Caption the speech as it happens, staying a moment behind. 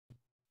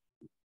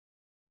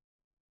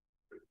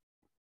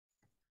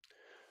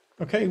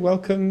Okay,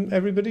 welcome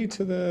everybody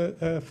to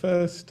the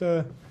first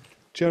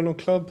Journal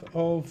Club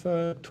of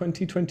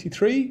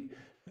 2023.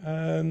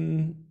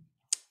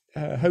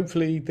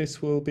 Hopefully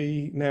this will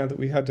be, now that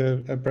we had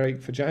a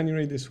break for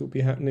January, this will be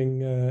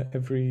happening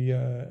every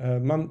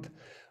month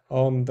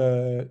on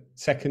the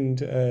second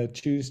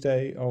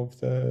Tuesday of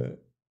the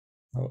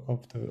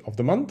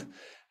month.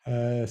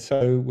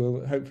 So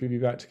we'll hopefully be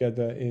back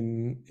together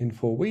in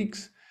 4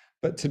 weeks.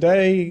 But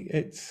today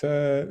it's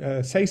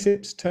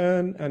SACIP's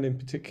turn, and in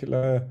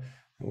particular,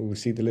 we'll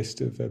see the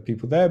list of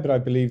people there, but I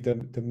believe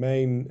that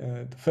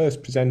the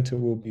first presenter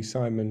will be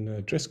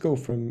Simon Driscoll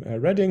from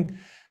Reading,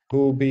 who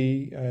will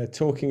be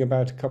talking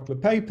about a couple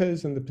of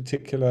papers and the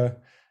particular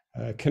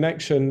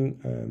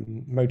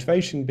connection,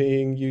 motivation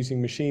being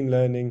using machine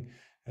learning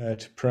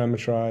to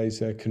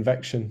parameterize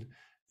convection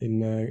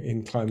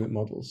in climate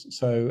models.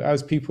 So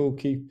as people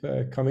keep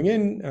coming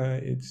in,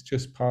 it's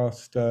just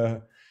past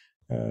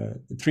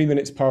 3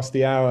 minutes past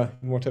the hour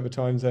in whatever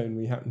time zone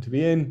we happen to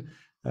be in.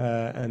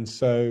 And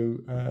so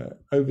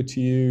over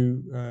to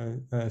you,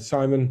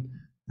 Simon,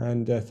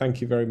 and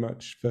thank you very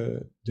much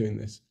for doing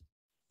this.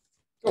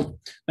 Cool,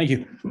 thank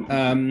you.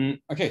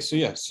 Okay, so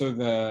yeah, so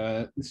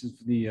this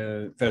is the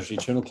VESRI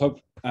Journal Club,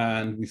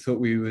 and we thought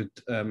we would,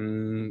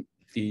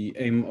 the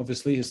aim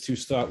obviously is to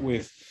start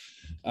with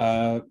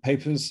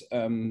papers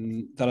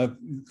that are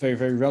very,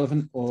 very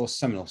relevant or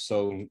seminal.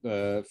 So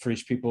for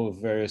each people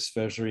of various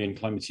VESRI and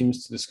climate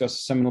teams to discuss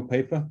a seminal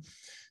paper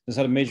that's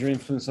had a major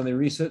influence on their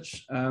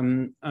research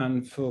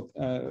and for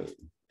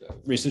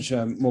research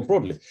more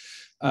broadly.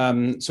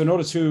 So in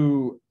order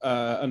to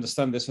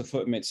understand this, I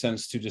thought it made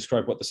sense to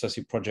describe what the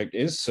SACIP project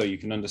is, so you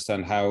can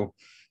understand how,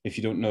 if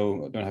you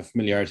don't have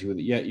familiarity with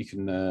it yet, you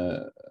can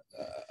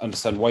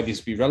understand why these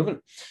would be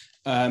relevant.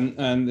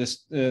 And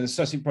this the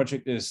SACIP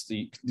project is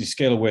the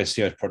scale-aware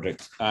CIS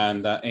project,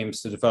 and that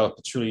aims to develop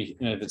a truly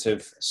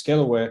innovative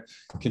scale-aware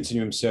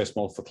continuum CIS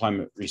model for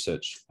climate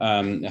research.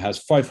 It has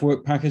 5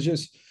 work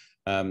packages,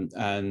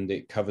 and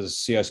it covers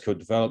CIS code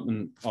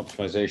development,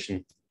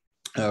 optimization,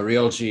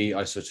 rheology,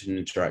 isotope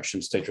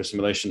interactions, data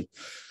assimilation,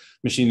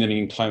 machine learning,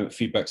 and climate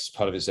feedback as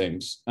part of its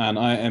aims. And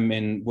I am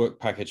in work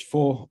package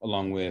 4,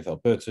 along with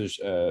Alberto,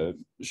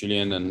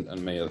 Julien,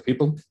 and many other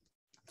people.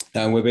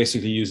 And we're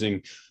basically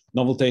using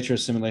novel data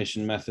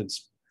assimilation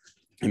methods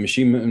and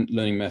machine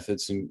learning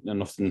methods,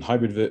 and often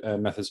hybrid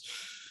methods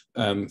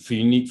for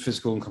unique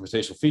physical and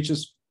computational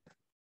features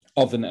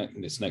of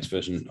this next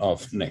version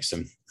of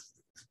NextSim.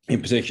 In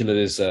particular,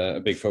 there's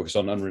a big focus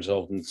on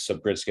unresolved and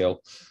subgrid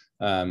scale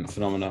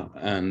phenomena,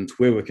 and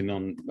we're working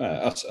on,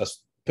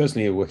 us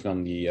personally are working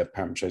on the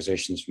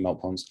parameterizations for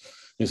melt ponds.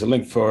 There's a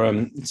link for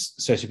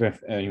SACIP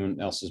if anyone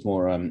else is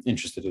more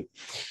interested in.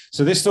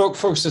 So this talk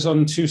focuses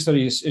on 2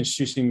 studies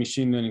introducing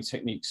machine learning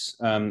techniques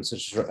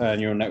such as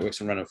neural networks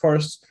and random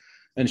forests,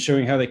 and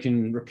showing how they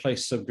can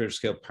replace subgrid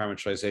scale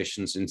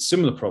parameterizations in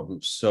similar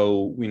problems.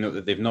 So we know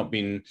that they've not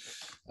been,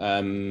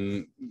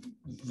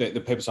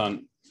 the papers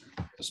aren't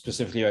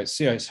specifically about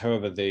CIS,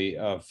 however, they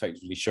are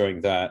effectively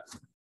showing that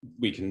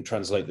we can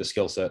translate the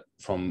skill set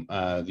from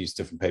these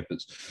different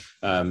papers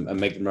and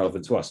make them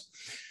relevant to us.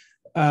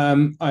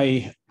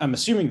 I am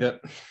assuming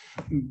that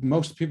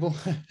most people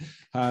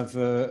have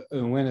an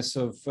awareness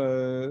of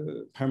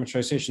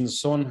parameterizations and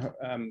so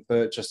on,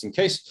 but just in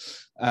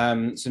case.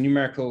 So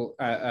numerical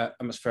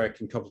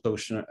atmospheric and coupled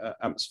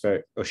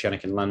atmospheric,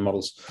 oceanic and land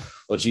models,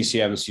 or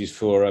GCMs, used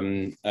for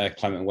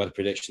climate and weather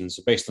predictions,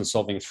 are based on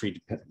solving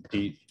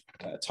 3D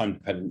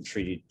time-dependent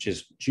 3D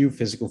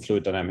geophysical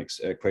fluid dynamics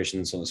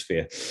equations on a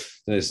sphere.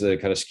 There's a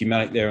kind of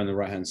schematic there on the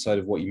right-hand side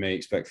of what you may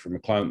expect from a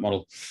climate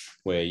model,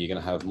 where you're going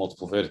to have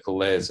multiple vertical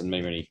layers and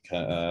many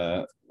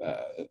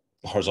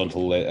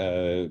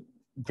horizontal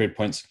grid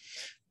points.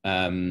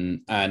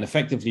 And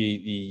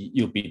effectively,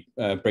 you'll be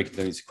breaking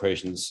down these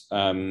equations.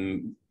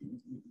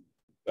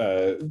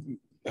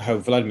 How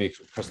Vladimir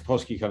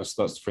Krasnopolsky kind of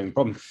starts to frame the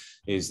problem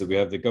is that we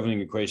have the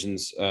governing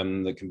equations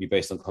that can be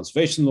based on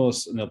conservation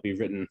laws, and they'll be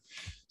written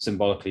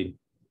symbolically.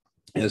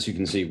 As you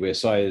can see, where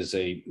psi is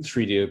a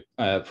 3D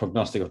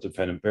prognostic of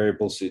dependent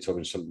variables, so you're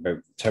talking something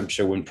about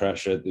temperature, wind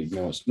pressure that you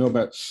want to know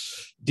about.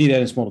 D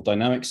then is model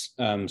dynamics,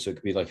 so it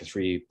could be like a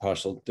 3D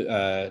partial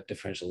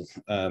differential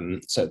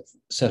set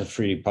of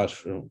 3D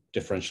partial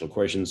differential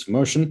equations for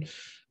motion.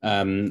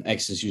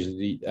 X is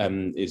usually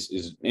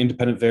is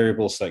independent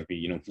variables, so that could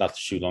be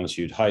latitude,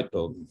 longitude, height,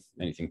 or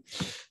anything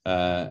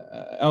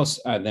else.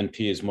 And then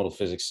P is model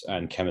physics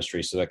and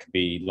chemistry, so that could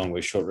be long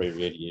wave, short wave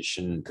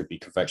radiation, could be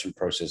convection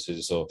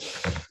processes, or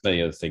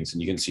many other things.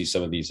 And you can see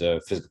some of these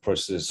physical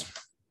processes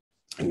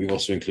we've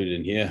also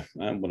included in here,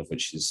 one of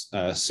which is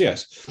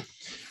CIS.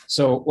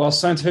 So while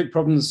scientific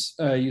problems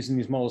using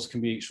these models can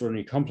be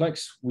extraordinarily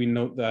complex, we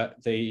note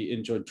that they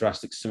enjoy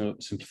drastic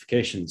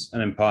simplifications,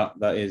 and in part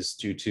that is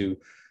due to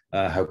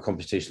how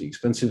computationally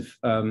expensive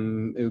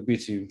it would be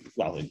to,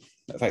 well, it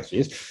effectively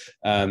is,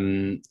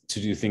 to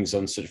do things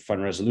on such fine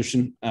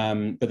resolution.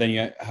 But then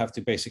you have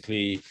to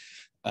basically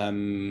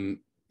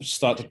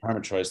start to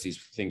parameterize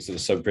these things to the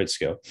subgrid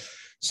scale.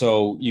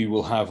 So you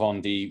will have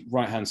on the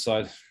right-hand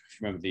side, if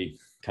you remember the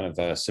kind of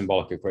a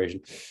symbolic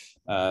equation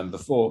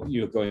before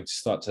you're going to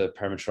start to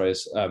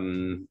parameterize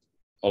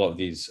a lot of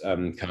these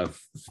kind of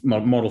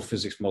model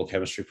physics, model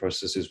chemistry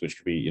processes, which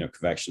could be,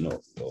 convection or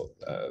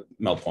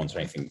melt bonds or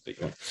anything that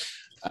you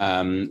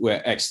want.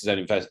 Where X is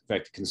then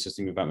vector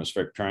consisting of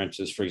atmospheric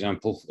parameters, for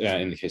example,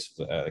 in the case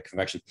of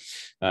convection,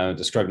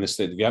 describing the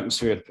state of the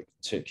atmosphere at a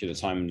particular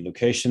time and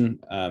location,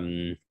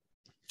 and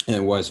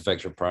Y is a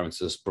vector of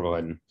parameters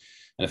providing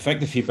an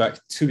effective feedback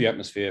to the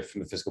atmosphere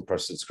from the physical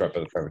process described by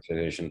the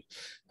parameterization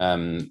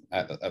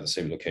at the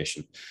same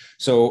location.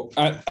 So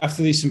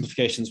after these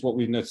simplifications, what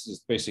we've noticed is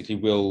basically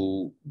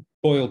we'll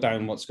boil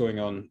down what's going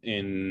on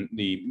in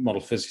the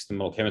model physics and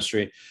model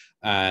chemistry,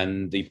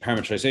 and the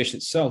parameterization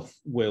itself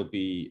will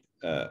be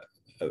a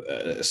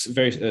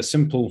very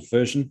simple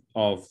version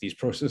of these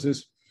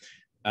processes.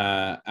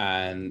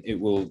 And it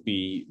will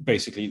be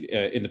basically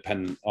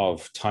independent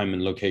of time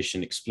and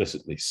location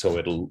explicitly. So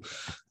it'll,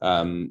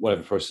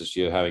 whatever process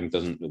you're having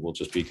it will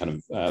just be kind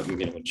of,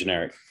 a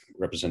generic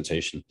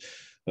representation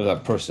of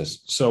that process.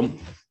 So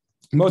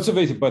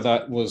motivated by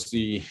that was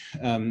the,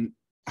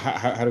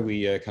 how do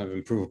we kind of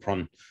improve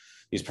upon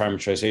these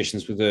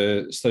parameterizations with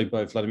a study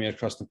by Vladimir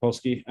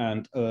Krasnopolsky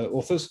and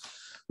authors,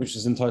 which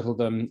is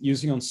entitled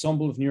Using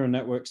Ensemble of Neural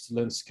Networks to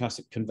Learn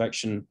Stochastic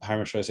Convection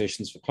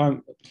Parameterizations for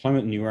Climate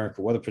and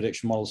Numerical Weather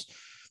Prediction Models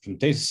from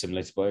Data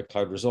Simulated by a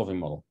Cloud Resolving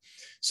Model.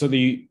 So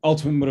the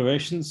ultimate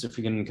motivations, if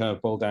we can kind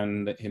of boil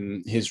down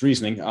his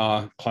reasoning,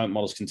 are climate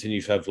models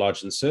continue to have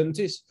large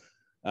uncertainties.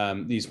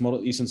 These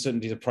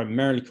uncertainties are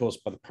primarily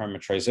caused by the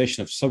parameterization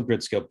of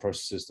subgrid scale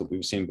processes that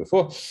we've seen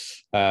before.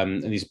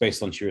 And these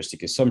based on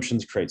heuristic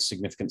assumptions create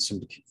significant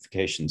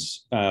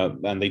simplifications,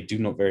 and they do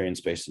not vary in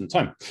space and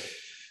time.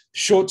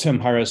 Short-term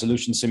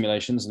high-resolution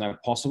simulations are now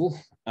possible.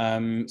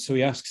 So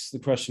he asks the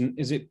question,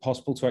 is it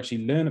possible to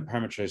actually learn a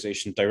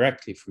parameterization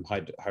directly from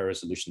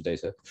high-resolution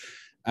data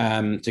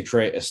to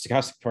create a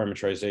stochastic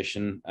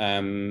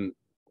parameterization,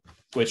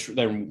 which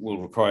then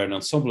will require an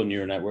ensemble of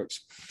neural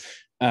networks?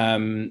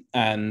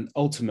 And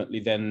ultimately,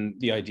 then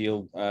the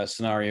ideal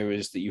scenario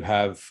is that you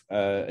have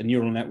a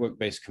neural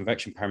network-based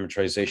convection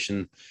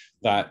parameterization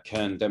that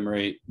can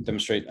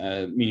demonstrate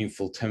a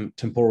meaningful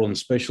temporal and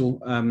spatial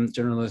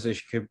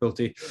generalization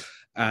capability.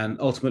 And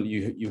ultimately,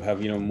 you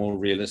have more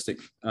realistic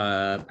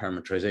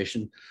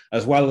parameterization,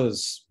 as well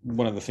as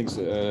one of the things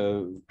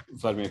that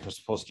Vladimir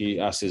Krasnopolsky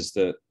asks is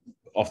that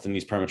often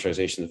these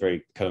parameterizations are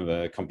very kind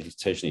of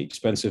computationally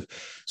expensive.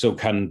 So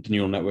can the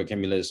neural network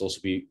emulators also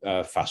be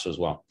faster as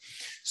well?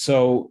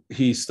 So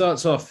he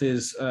starts off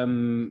his a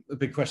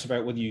big question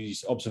about whether you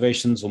use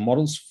observations or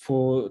models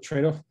for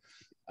trade-off.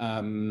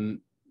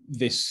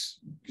 This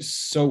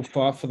so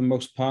far, for the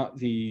most part,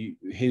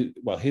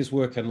 his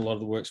work and a lot of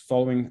the works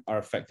following are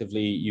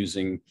effectively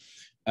using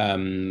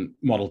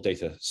model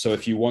data. So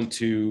if you want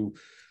to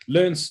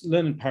learn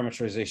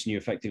parameterization, you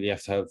effectively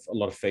have to have a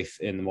lot of faith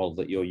in the model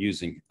that you're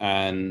using.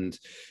 And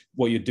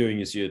what you're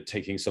doing is you're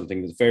taking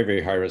something that's very,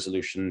 very high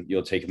resolution.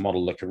 You'll take a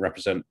model that can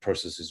represent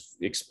processes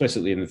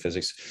explicitly in the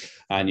physics,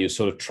 and you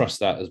sort of trust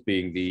that as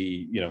being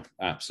the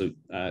absolute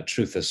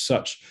truth as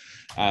such.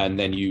 And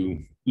then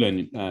you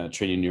train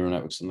your neural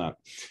networks on that.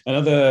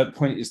 Another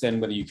point is then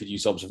whether you could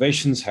use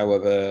observations.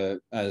 However,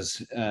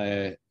 as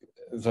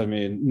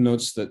Vladimir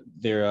notes, that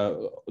there are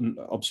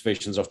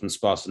observations often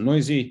sparse and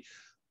noisy,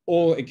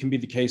 or it can be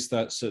the case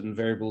that certain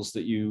variables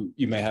that you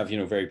may have,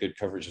 very good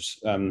coverage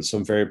of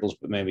some variables,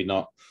 but maybe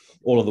not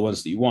all of the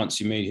ones that you want.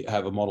 So you may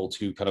have a model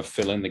to kind of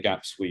fill in the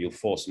gaps where you'll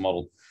force a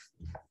model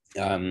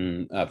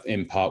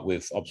in part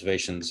with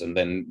observations and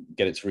then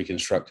get it to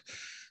reconstruct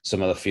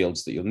some other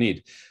fields that you'll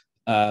need.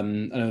 I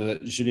know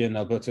that Julien,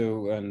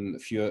 Alberto, and a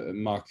few,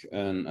 Mark,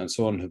 and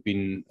so on have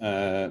been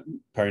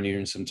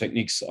pioneering some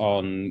techniques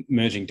on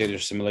merging data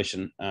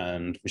assimilation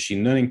and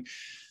machine learning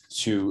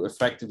to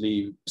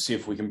effectively see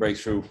if we can break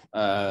through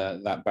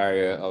that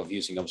barrier of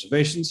using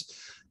observations.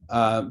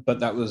 But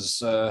that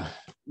was,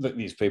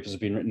 these papers have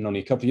been written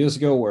only a couple of years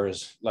ago,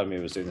 whereas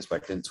Vladimir was doing this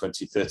back in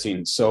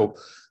 2013. So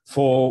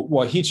for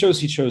what he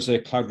chose a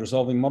cloud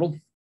resolving model,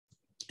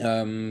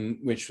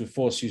 which was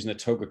forced using a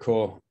Toga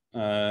core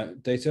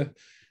data.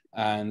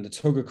 And the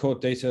Toga core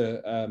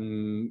data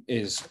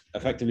is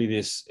effectively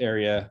this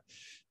area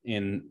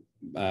in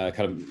kind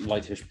of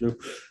lightish blue.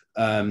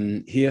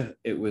 Here,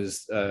 it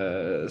was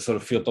a sort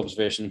of field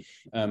observation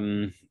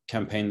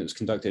campaign that was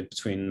conducted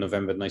between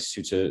November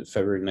 92 to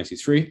February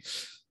 93.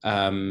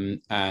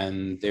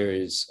 And there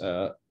is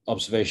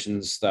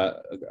observations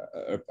that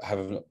have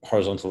a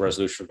horizontal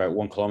resolution of about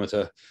 1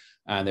 kilometer,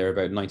 and there are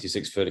about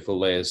 96 vertical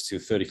layers to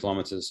 30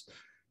 kilometers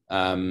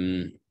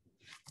in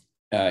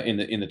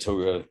the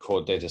Toga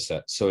core data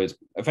set. So it's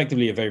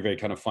effectively a very, very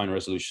kind of fine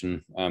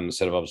resolution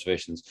set of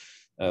observations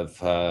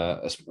of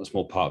a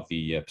small part of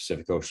the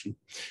Pacific Ocean.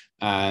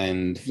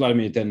 And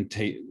Vladimir then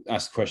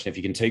asked the question if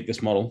you can take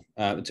this model,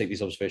 take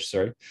these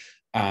observations,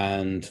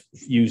 and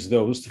use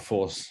those to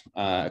force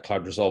a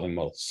cloud resolving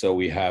model. So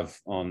we have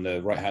on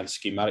the right-hand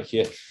schematic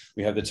here,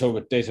 we have the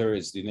Toga data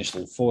is the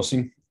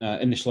initialization,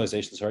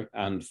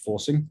 and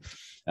forcing.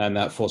 and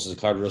that forces a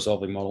cloud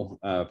resolving model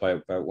by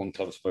about 1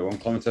 kilometer by 1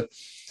 kilometer.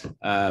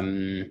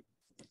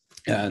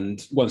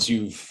 And once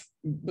you've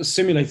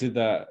simulated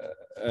that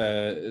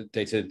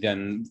data,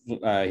 then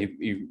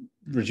he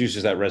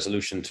reduces that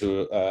resolution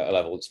to a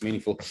level that's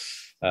meaningful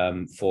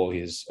for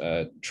his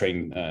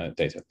training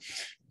data.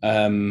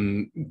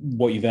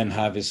 What you then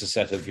have is a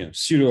set of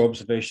pseudo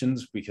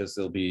observations, because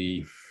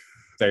they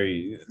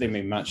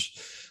may match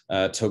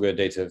TOGA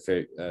data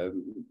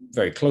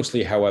very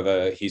closely.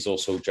 However, he's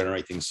also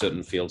generating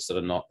certain fields that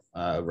are not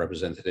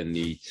represented in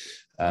the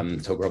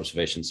TOGA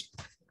observations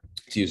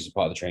to use as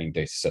part of the training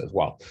data set as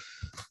well.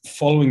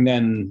 Following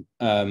then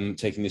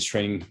taking this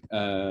training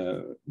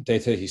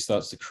data, he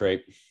starts to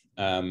create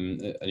a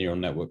neural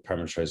network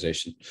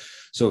parameterization.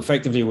 So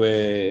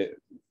effectively,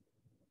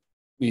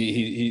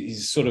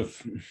 he's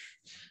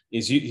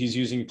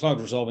using a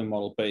cloud resolving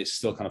model, but it's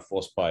still kind of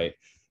forced by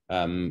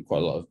quite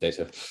a lot of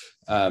data.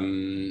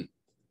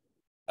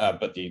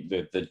 But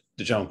the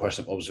general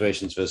question of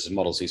observations versus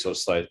models, he sort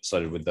of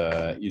started with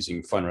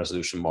using fine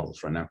resolution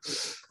models right now.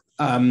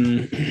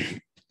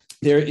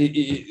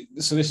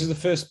 So this is the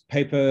first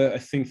paper I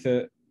think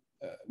that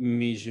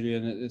me,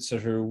 Julien,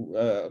 etc.,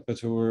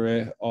 Alberto were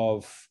aware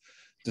of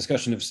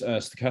discussion of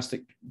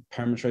stochastic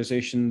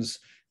parameterizations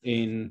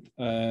in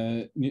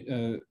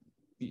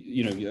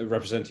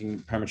representing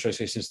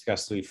parameterizations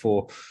stochastically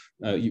for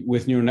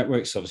with neural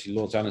networks. Obviously,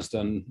 Laudan has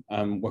done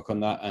work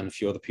on that, and a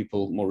few other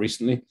people more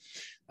recently.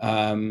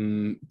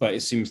 But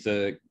it seems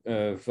that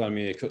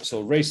Vladimir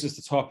Kutsel raises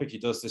the topic. He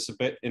does this a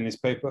bit in his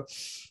paper.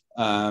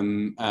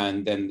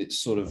 And then it's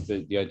sort of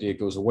the idea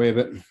goes away a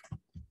bit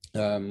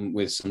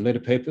with some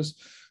later papers,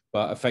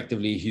 but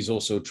effectively he's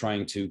also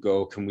trying to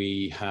go, can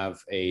we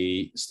have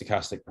a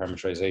stochastic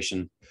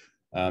parameterization,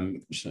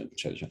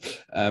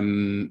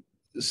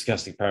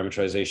 stochastic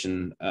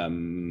parameterization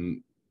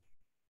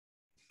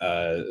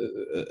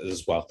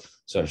as well.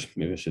 So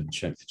maybe I should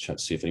check the chat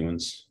to see if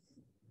anyone's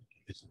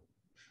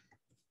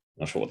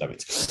not sure what that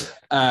means.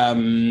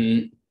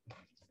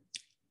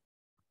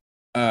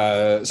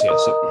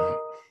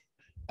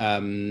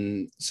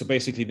 So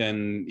basically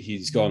then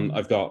he's gone,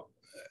 I've got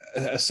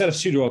a set of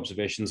pseudo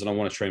observations and I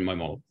want to train my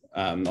model.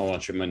 I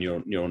want to train my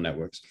neural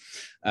networks.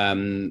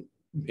 In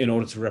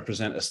order to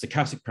represent a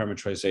stochastic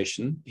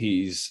parameterization,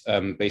 he's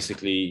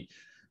basically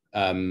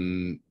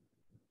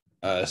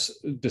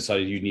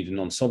decided you need an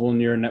ensemble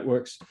neural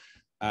networks.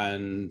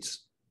 And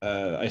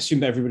I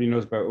assume that everybody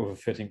knows about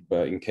overfitting,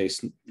 but in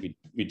case we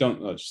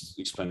don't, I'll just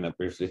explain that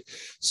briefly.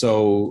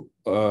 So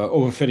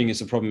overfitting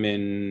is a problem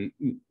in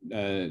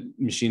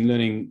machine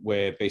learning,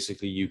 where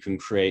basically you can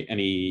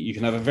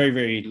have a very,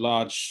 very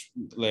large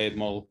layered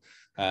model,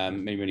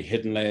 many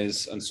hidden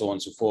layers and so on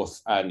and so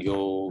forth, and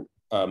your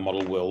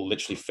model will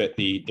literally fit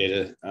the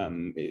data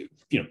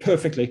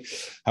perfectly.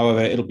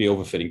 However, it'll be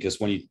overfitting because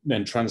when you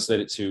then translate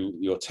it to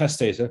your test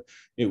data,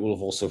 it will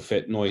have also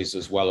fit noise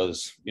as well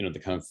as the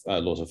kind of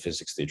laws of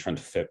physics that you're trying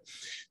to fit.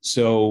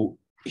 So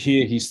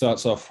here he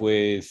starts off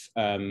with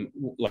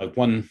like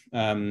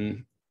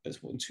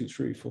there's 1, 2,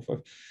 3, 4,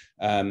 5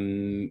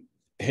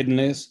 hidden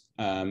layers,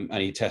 and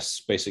he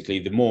tests basically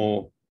the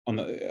more on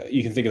the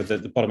you can think of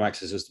the bottom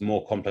axis as the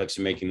more complex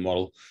you're making the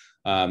model,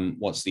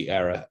 what's the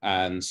error.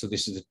 And so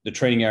this is the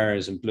training error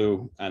is in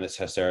blue and the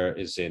test error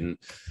is in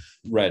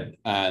red.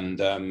 And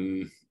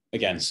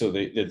again, so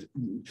the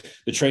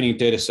training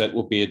data set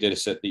will be a data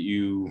set that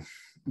you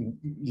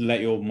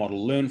let your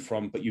model learn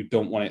from, but you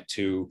don't want it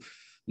to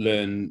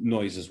learn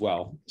noise as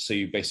well. So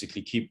you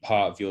basically keep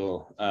part of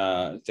your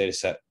data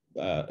set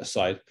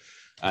aside,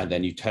 and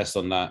then you test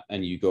on that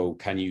and you go,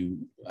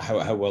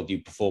 how well do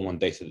you perform on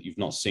data that you've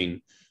not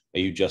seen? Are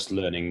you just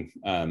learning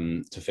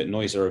to fit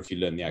noise, or if you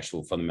learn the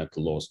actual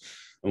fundamental laws?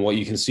 And what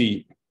you can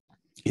see,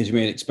 as you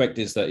may expect,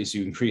 is that as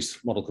you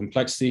increase model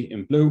complexity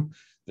in blue,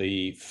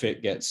 the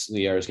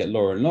errors get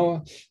lower and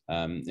lower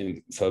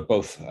for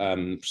both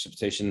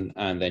precipitation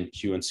and then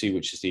Q and C,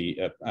 which is the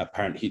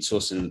apparent heat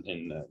source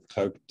in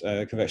cloud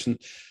convection.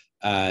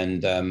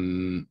 And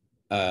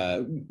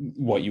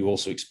what you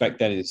also expect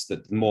then is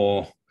that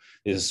more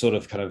is a sort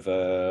of kind of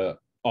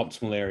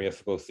optimal area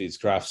for both these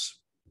graphs,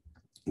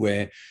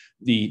 where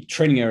the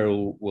training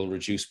error will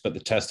reduce, but the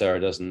test error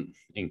doesn't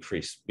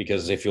increase.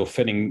 Because if you're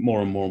fitting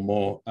more and more and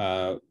more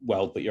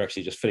well, but you're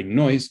actually just fitting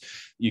noise,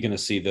 you're going to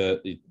see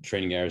the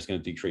training error is going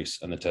to decrease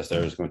and the test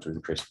error is going to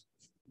increase.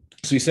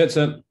 So he sets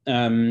up,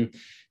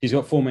 he's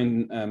got 4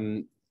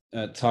 main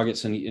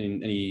targets, and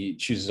he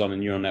chooses on a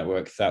neural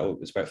network that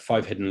is about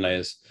 5 hidden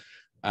layers.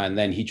 And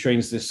then he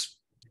trains this,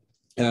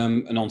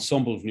 an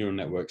ensemble of neural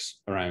networks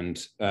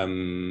around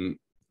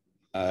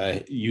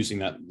using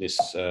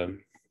this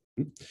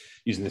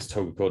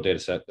TOGA core data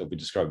set that we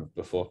described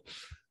before.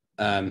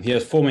 He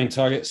has 4 main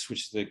targets,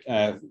 which is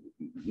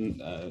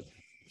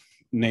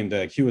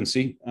named Q and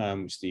C,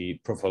 which is the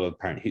profile of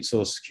apparent heat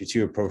source,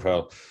 Q2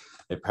 profile,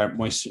 apparent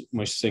moisture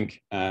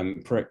sink,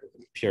 PREC,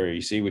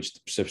 which is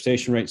the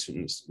precipitation rates,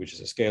 which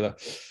is a scalar,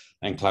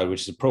 and cloud,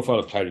 which is a profile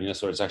of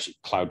cloudiness, or it's actually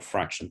cloud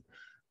fraction.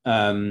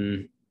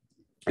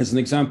 As an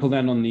example,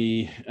 then on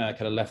the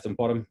kind of left and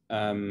bottom,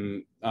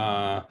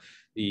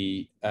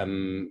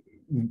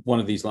 one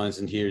of these lines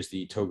in here is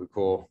the Toga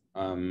core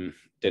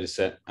data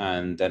set,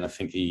 and then I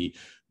think the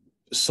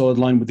solid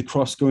line with the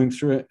cross going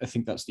through it, I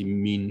think that's the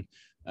mean.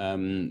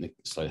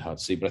 It's slightly hard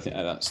to see, but I think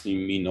that's the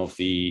mean of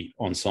the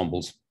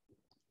ensembles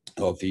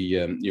of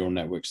the neural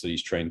networks that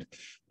he's trained.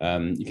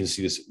 You can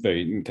see this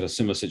very kind of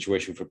similar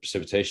situation for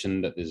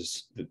precipitation, that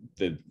there's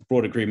the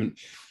broad agreement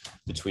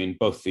between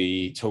both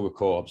the Toga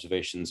core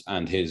observations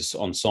and his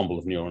ensemble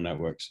of neural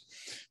networks.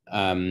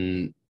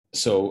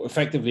 So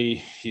effectively,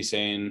 he's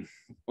saying,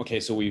 okay,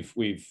 so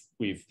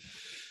we've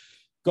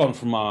gone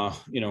from our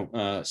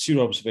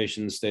pseudo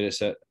observations data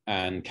set,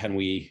 and can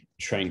we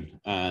train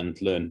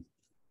and learn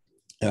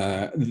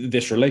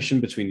this relation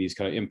between these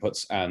kind of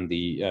inputs and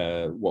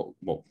the what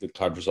the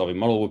cloud resolving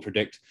model will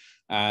predict.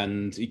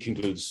 And he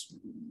concludes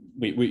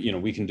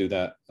we can do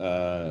that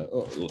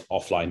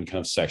offline kind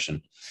of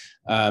section.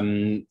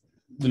 The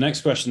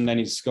next question then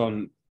is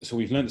gone. So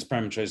we've learned this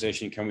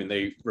parameterization. Can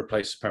they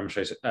replace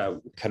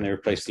parameterization? Can they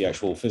replace the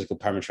actual physical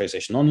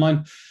parameterization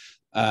online?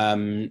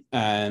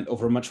 And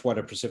over a much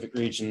wider Pacific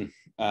region,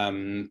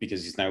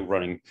 because he's now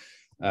running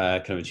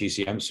kind of a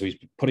GCM. So he's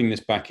putting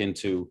this back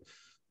into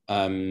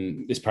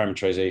this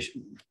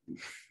parameterization,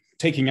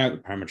 taking out the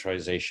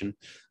parameterization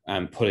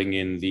and putting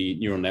in the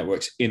neural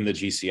networks in the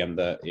GCM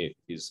that it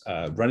is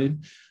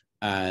running.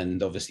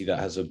 And obviously that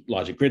has a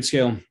larger grid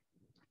scale.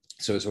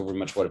 So it's over a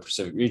much wider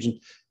Pacific region.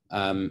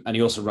 And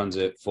he also runs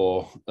it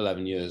for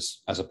 11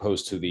 years, as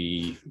opposed to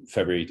the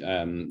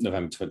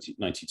November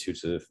 2092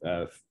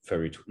 to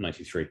February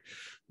 93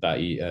 that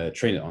he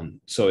trained it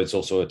on. So it's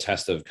also a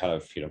test of kind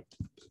of,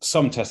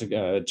 some test of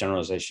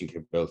generalization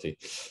capability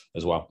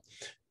as well.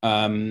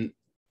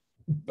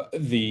 But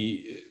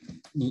the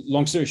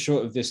long story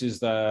short of this is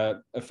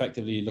that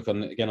effectively, look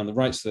again on the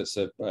right, so that's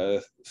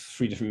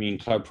 3 different mean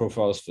cloud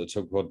profiles for the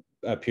Toga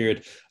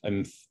period.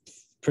 I'm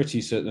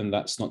pretty certain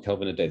that's not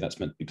Kelvin a day, that's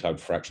meant to be cloud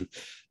fraction.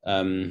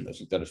 I've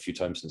looked at it a few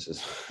times since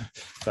it's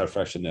cloud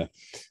fraction there.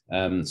 So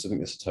I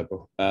think that's a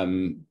typo.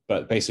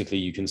 But basically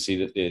you can see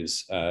that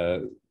there's,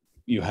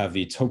 you have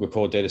the Toga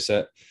core data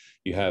set,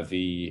 you have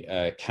the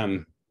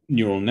CAM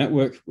neural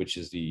network, which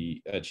is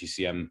the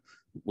GCM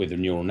with a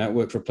neural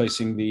network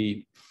replacing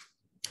the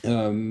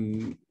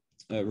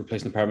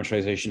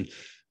parameterization,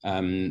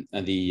 and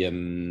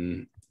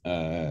the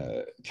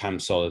CAM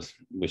solid,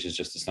 which is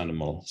just a standard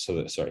model. So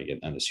that, sorry, again,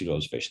 and the pseudo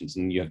observations,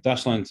 and you have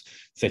dash lines,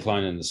 thick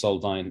line, and the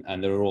solid line,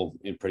 and they're all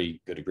in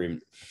pretty good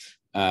agreement.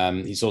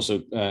 He's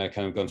also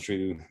kind of gone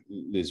through,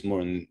 there's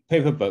more in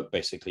paper, but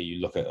basically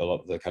you look at a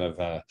lot of the kind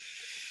of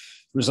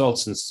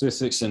results and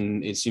statistics,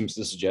 and it seems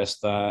to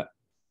suggest that,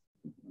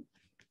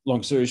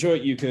 long story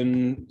short, you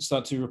can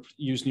start to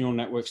use neural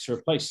networks to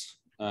replace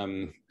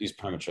these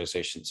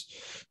parameterizations.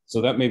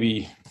 So that may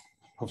be,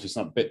 hopefully it's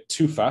not a bit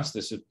too fast.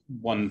 This is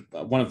one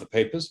of the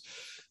papers.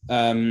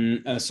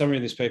 And a summary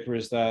of this paper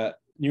is that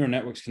neural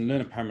networks can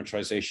learn a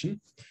parameterization.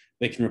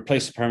 They can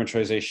replace the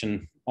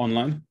parameterization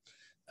online,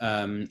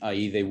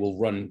 i.e. they will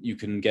run, you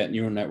can get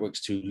neural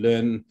networks to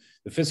learn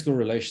the physical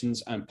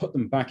relations and put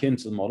them back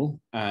into the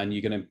model, and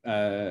you're going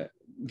to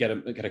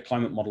get a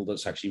climate model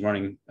that's actually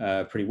running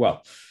pretty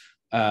well.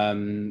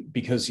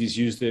 Because he's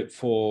used it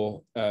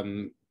for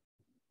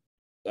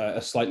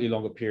a slightly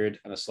longer period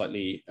and a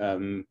slightly,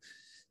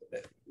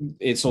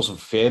 it's also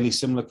fairly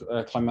similar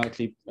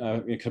climatically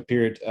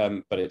period,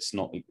 but it's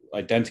not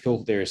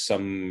identical. There is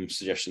some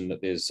suggestion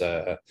that there's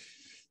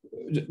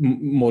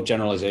more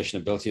generalization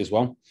ability as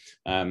well.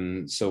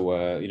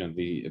 So,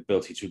 the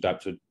ability to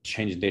adapt to a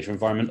changing data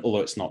environment,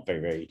 although it's not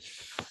very,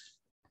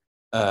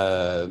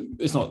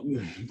 it's not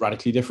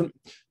radically different.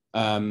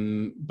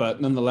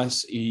 But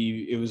nonetheless,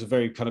 it was a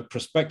very kind of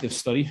prospective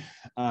study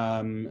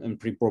and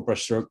pretty broad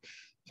brushstroke.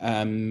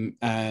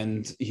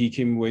 And he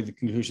came away with the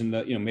conclusion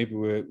that, maybe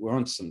we're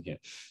onto something here.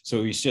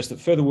 So he suggests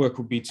that further work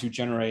would be to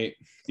generate,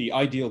 the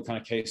ideal kind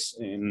of case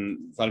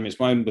in Vladimir's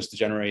mind was to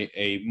generate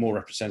a more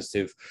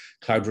representative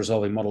cloud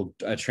resolving model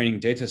training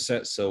data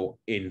set. So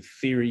in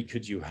theory,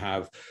 could you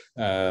have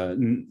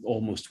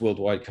almost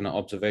worldwide kind of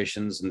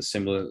observations and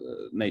similar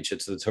nature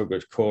to the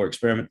Toga core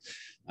experiment?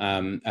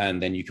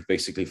 And then you could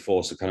basically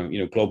force a kind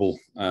of global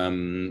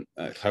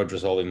cloud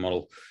resolving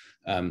model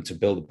to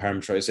build a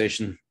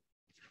parameterization.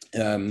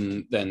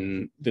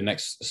 Then the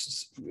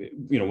next,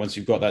 once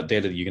you've got that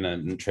data, you're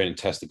going to train and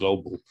test the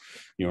global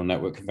neural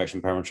network convection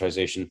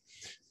parameterization.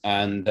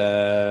 And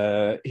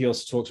he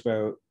also talks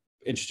about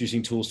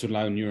introducing tools to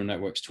allow neural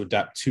networks to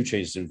adapt to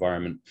changed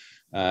environment.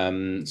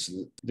 So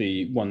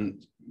the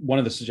one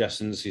of the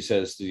suggestions, he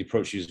says, the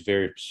approach uses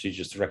various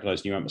procedures to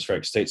recognize new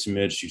atmospheric states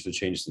emerge due to the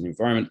changes in the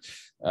environment.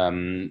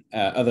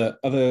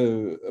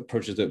 Other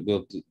approaches that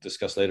we'll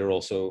discuss later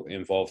also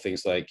involve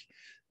things like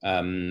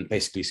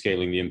basically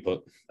scaling the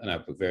input and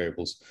output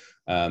variables,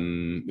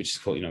 which is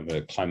called,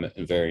 the climate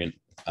invariant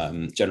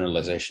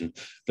generalization.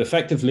 But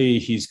effectively,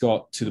 he's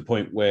got to the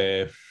point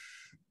where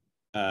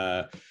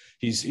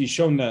he's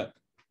shown that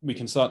we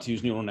can start to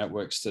use neural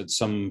networks at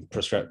some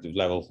prescriptive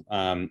level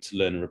to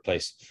learn and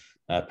replace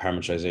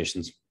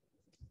parameterizations.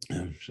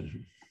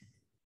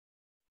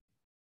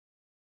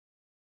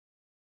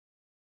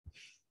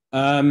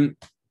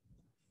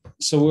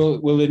 So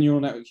will the neural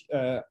network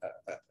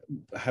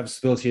have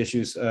stability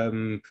issues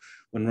when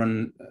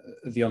run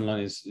the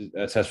online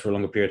test for a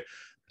longer period?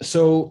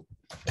 So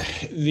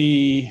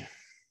the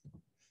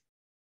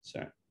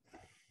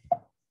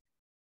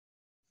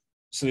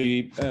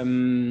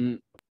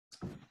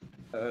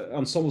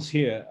ensembles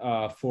here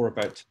are for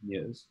about 10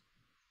 years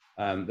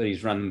that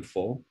he's run them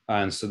for,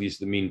 and so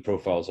these are the mean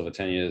profiles over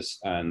 10 years,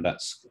 and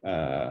that's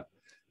a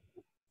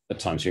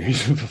time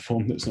series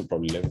performed. That's not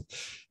probably level.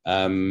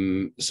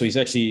 So he's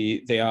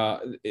actually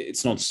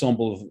it's an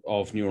ensemble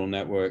of neural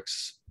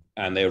networks,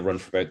 and they run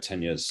for about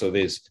 10 years. So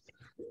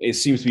it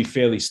seems to be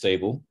fairly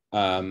stable,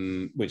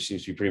 which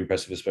seems to be pretty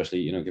impressive,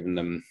 especially given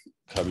them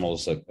cloud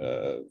models like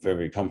very,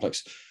 very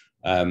complex.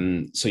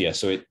 So yeah,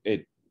 so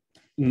it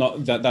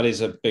not that is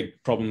a big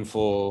problem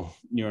for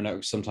neural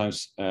networks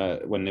sometimes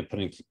when they're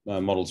putting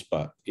models,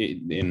 but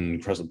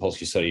in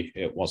Krasnopolsky's study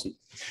it wasn't.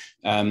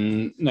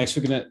 Next,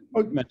 we're going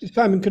to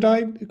Simon, could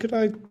I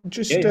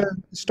just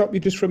stop you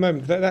just for a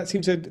moment? That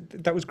seems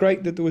that was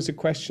great that there was a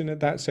question at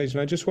that stage,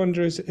 and I just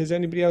wonder, has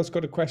anybody else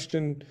got a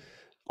question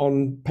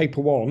on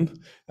paper 1,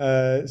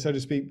 so to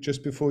speak,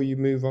 just before you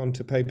move on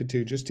to paper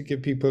 2, just to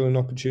give people an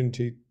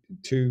opportunity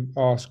to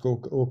ask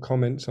or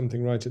comment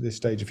something right at this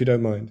stage, if you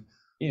don't mind?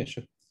 Yeah,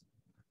 sure.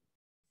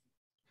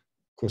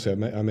 Of course, I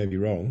may be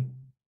wrong.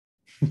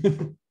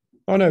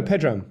 Oh no,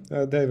 Pedram.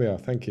 There we are.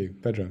 Thank you,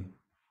 Pedram.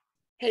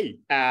 Hey,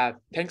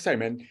 thanks,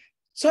 Simon.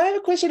 So I have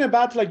a question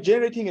about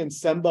generating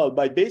ensemble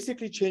by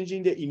basically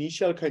changing the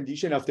initial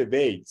condition of the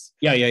weights.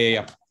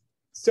 Yeah.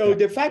 So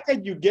the fact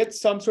that you get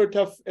some sort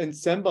of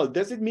ensemble,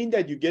 does it mean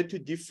that you get to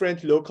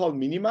different local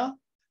minima?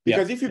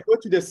 Because if you go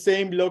to the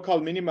same local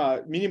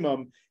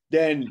minimum,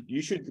 then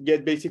you should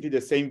get basically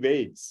the same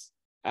weights.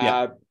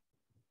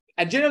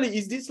 And generally,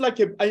 is this I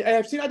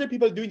have seen other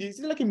people doing this.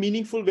 Is it a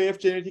meaningful way of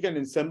generating an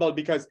ensemble?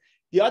 Because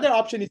the other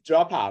option is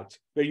dropout,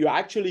 where you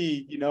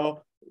actually,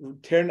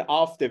 turn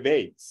off the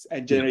weights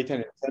and generate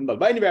an ensemble.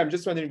 But anyway, I'm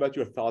just wondering what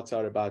your thoughts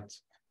are about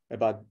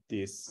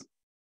this.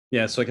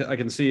 Yeah, so I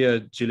can see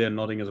Julien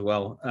nodding as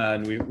well,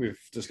 and we've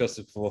discussed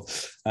it before,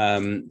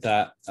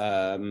 that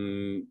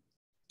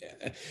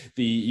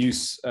the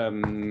use of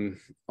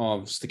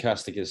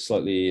stochastic is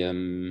slightly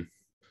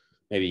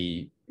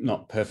maybe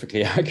not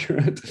perfectly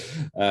accurate,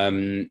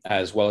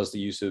 as well as the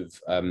use of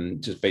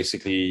just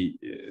basically,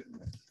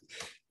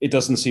 it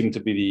doesn't seem to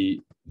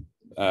be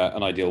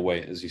an ideal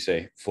way, as you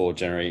say, for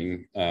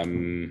generating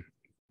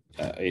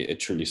a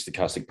truly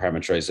stochastic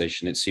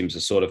parameterization. It seems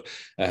a sort of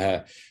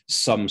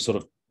some sort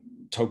of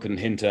token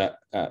hint at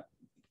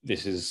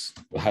this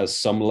has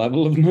some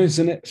level of noise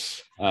in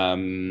it,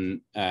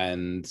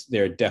 and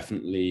there are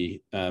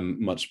definitely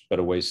much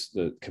better ways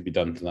that could be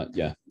done than that.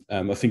 Yeah,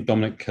 I think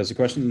Dominic has a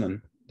question,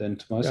 and then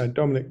Tomas. Yeah,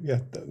 Dominic. Yeah,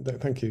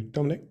 thank you,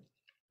 Dominic.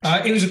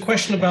 It was a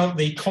question about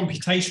the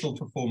computational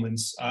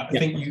performance. I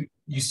think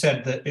you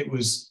said that it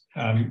was,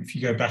 if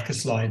you go back a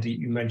slide,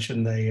 you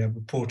mentioned they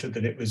reported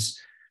that it was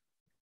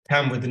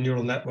CAM with the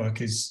neural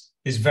network is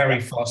very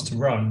fast to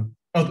run.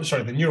 Oh,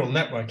 sorry, the neural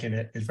network in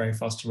it is very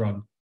fast to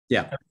run.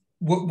 Yeah.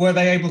 Were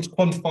they able to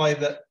quantify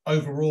that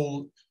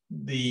overall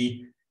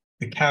the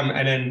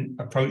CAM-NN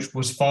approach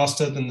was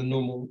faster than the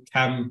normal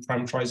CAM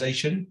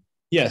parameterization?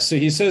 Yeah, so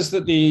he says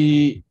that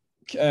the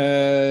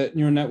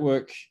neural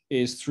network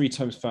is 3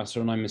 times faster,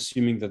 and I'm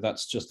assuming that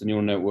that's just the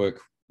neural network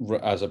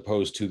as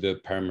opposed to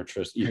the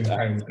parameterization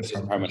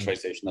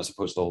as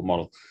opposed to the whole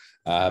model.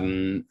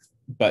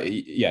 But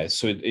yeah,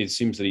 so it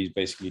seems that he's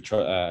basically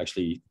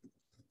actually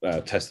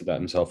tested that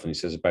himself, and he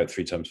says about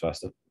 3 times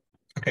faster.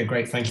 Okay,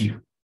 great, thank you.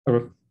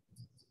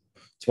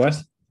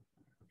 Tobias?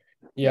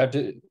 Yeah,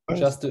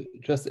 just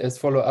as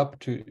follow up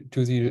to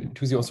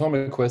the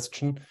ensemble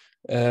question.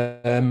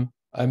 I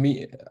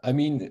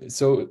mean,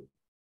 so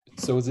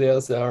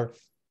there's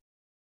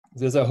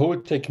a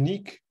whole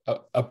technique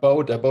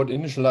about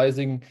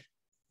initializing,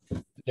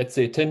 let's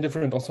say, 10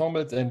 different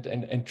ensembles and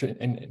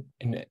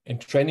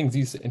training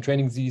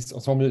these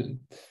ensemble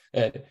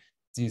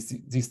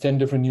these 10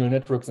 different neural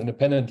networks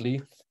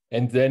independently,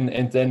 and then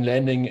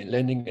landing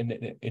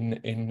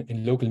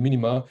in local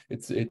minima.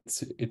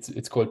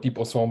 It's called deep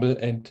ensemble,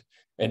 and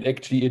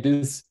actually it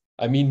is,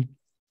 I mean,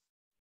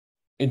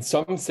 in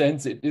some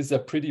sense it is a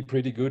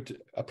pretty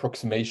good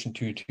approximation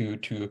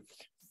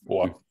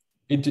or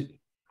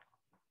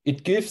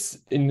it gives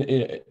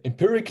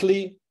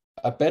empirically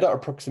a better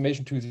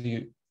approximation to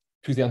the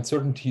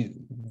uncertainty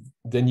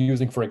than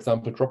using, for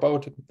example,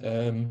 dropout.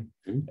 And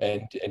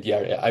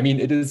yeah, I mean,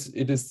 it is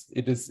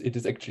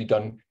actually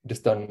done. It is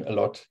done a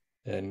lot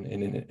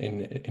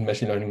in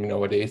machine learning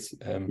nowadays.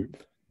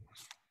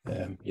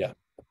 Yeah.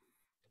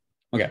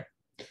 Okay.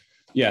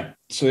 Yeah.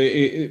 So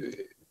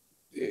it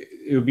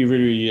would be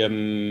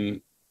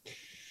really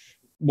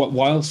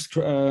whilst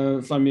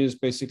Flammy is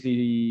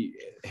basically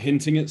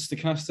hinting at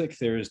stochastic,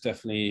 there is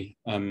definitely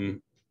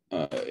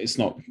it's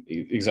not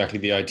exactly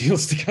the ideal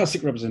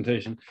stochastic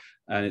representation,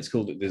 and it's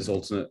called there's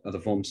alternate other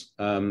forms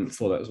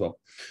for that as well.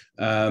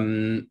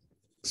 When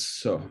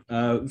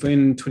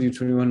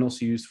 2021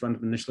 also used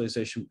random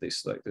initialization, they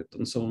selected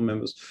ensemble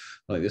members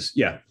like this.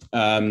 Yeah.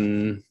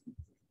 And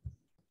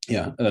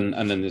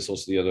then there's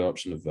also the other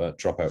option of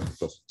dropout, of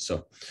course.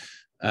 So,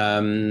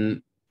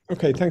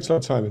 okay, thanks a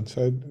lot, Simon.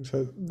 So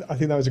I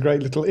think that was a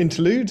great little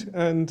interlude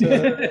and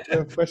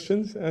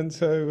questions, and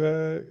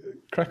so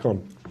crack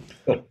on.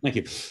 Cool, thank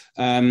you.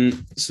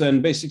 So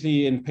then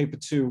basically in paper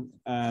 2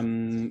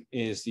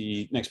 is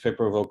the next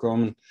paper of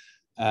O'Gorman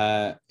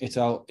et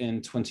al.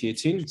 In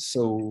 2018.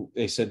 So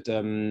they said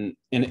in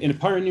a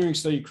pioneering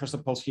study,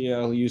 Krasnopolsky et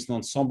al. Used an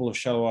ensemble of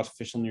shallow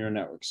artificial neural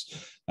networks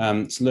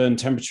to learn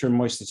temperature and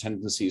moisture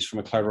tendencies from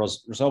a cloud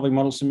resolving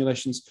model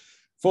simulations,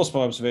 forced by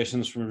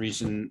observations from a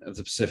region of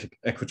the Pacific,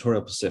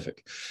 equatorial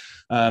Pacific.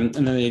 And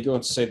then they go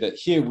on to say that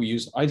here we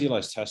use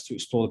idealized tests to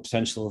explore the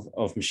potential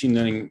of machine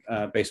learning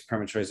based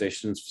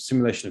parameterizations for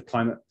simulation of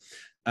climate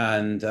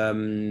and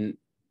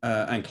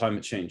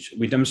climate change.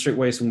 We demonstrate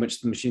ways in which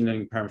the machine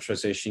learning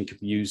parameterization can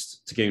be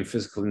used to gain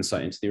physical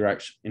insight into the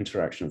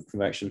interaction of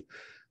convection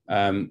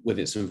with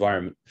its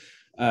environment.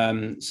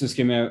 So this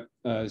came out,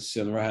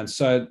 see on the right-hand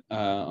side,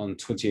 on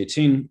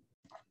 2018.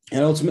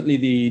 And ultimately,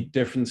 the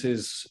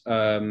differences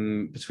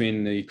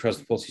between the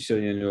Krasnopolsky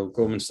study and the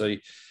O'Gorman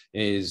study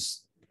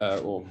is,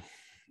 or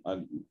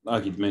I'd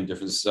argue the main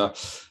differences are,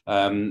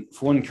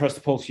 for one,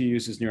 Krasnopolsky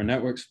uses neural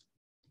networks,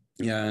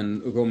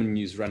 and O'Gorman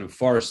uses random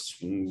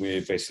forests. And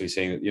we're basically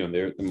saying that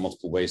there are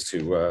multiple ways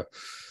to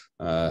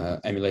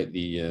emulate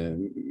the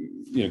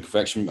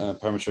convection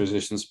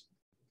parameterizations.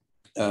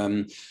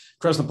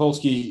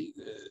 Krasnopolsky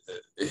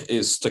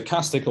is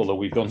stochastic, although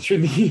we've gone through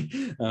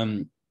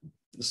the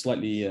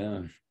slightly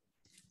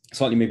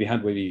maybe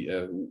hand-wavy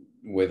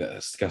way that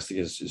stochastic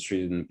is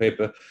treated in the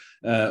paper.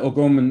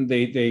 O'Gorman,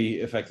 they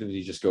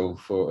effectively just go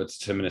for a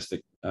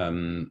deterministic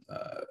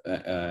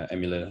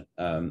emulator,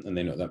 and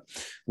they know that.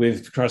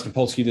 With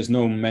Krasnopolsky, there's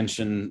no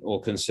mention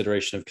or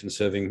consideration of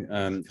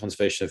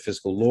conservation of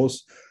physical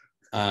laws,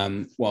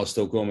 whilst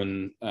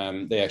O'Gorman,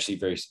 they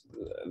actually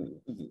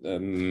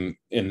in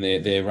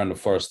their random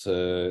forest,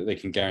 they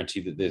can guarantee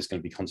that there's going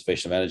to be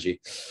conservation of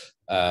energy.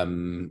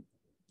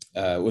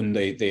 When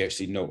they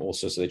actually know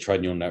also, so they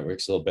tried neural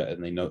networks a little bit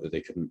and they know that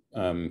they couldn't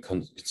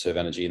conserve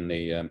energy, and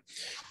they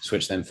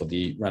switched them for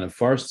the random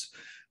forests.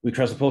 With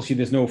Krasnopolsky,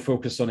 there's no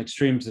focus on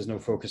extremes, there's no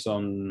focus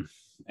on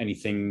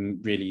anything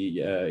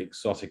really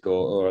exotic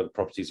or the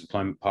properties of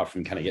climate, apart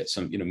from kind of get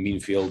some mean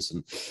fields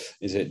and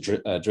is it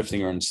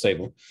drifting or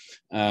unstable.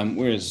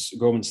 Whereas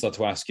O'Gorman start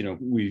to ask,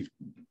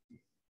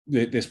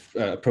 this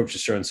approach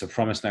assurance of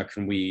promise, now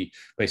can we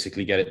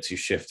basically get it to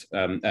shift,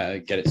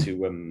 get it to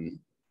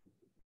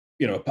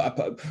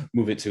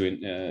move it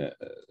to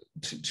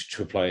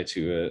apply it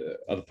to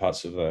other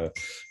parts of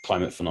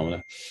climate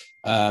phenomena.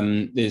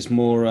 There's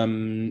more.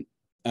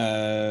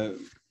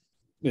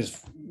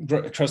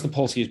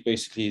 Krasnopolsky is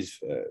basically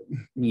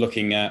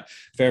looking at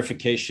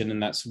verification,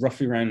 and that's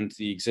roughly around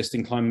the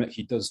existing climate.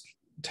 He does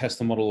test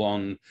the model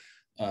on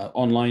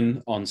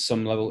online on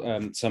some level,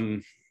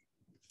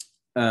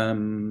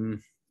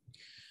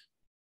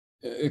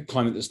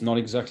 climate that's not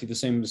exactly the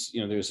same as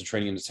there's a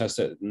training and a test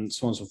set and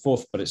so on and so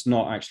forth, but it's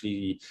not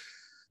actually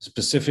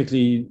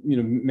specifically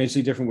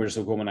majorly different. Whereas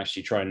O'Gorman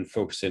actually try and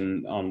focus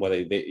in on whether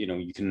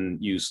you can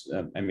use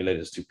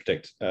emulators to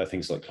predict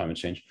things like climate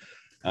change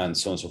and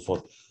so on and so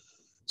forth.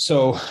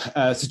 So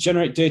to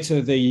generate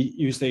data, they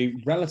used a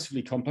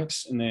relatively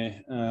complex, in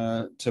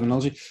their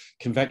terminology,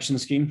 convection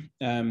scheme,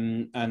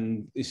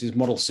 and this is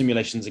model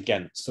simulations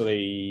again. So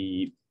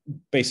they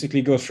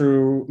basically go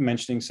through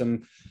mentioning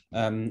some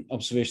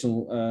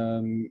observational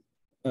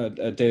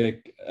data,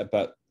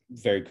 but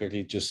very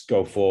quickly just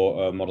go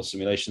for model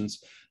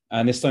simulations.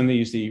 And this time they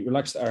use the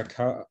relaxed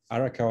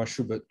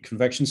Arakawa-Schubert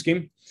convection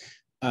scheme.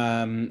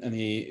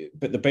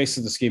 But the base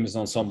of the scheme is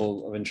an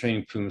ensemble of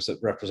entraining plumes that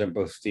represent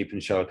both deep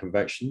and shallow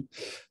convection.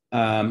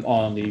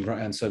 On the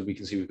right-hand side, we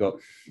can see we've got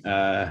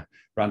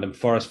random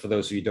forest, for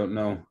those of you who don't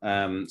know.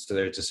 So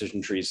they're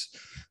decision trees.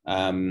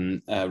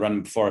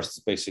 Random forest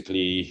is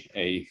basically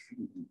a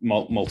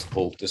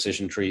multiple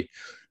decision tree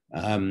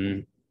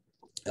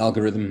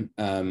algorithm.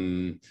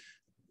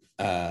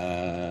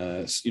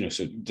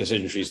 So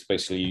decision trees,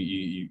 basically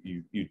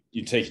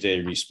you take a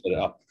data, you split it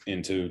up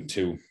into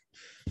two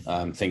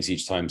things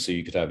each time. So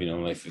you could have,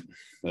 like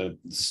a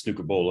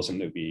snooker ball or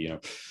something, it would be,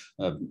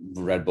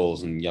 red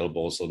balls and yellow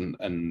balls,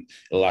 and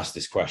it'll ask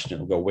this question.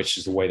 It'll go, which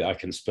is the way that I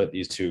can split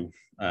these two,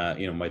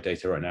 my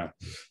data right now,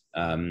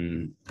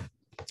 in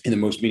the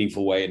most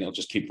meaningful way, and it'll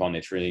just keep on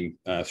iterating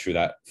through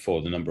that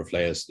for the number of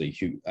layers,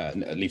 leaves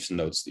and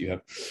nodes that you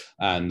have.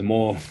 And the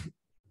more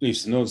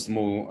leaves and nodes, the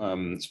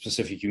more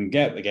specific you can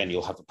get. Again,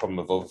 you'll have the problem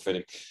of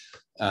overfitting.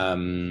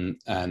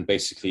 And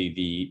basically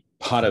the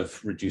part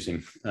of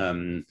reducing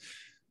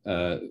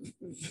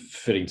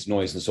fitting to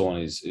noise and so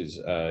on is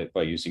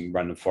by using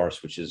random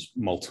forest, which is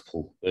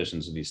multiple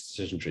versions of these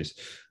decision trees.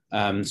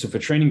 So for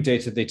training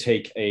data, they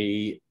take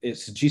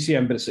it's a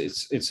GCM, but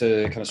it's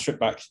a kind of stripped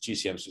back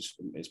GCM, so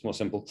it's more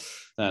simple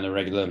than a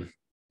regular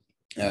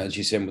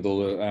GCM with all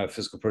the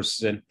physical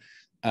processes in.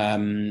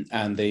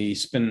 And they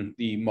spin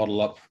the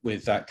model up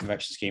with that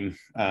convection scheme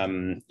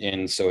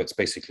in. So it's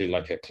basically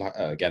like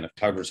again, a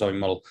cloud resolving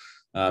model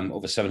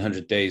over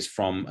 700 days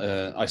from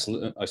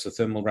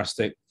isothermal rest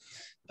state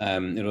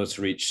in order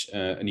to reach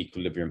an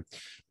equilibrium.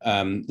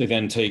 They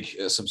then take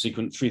a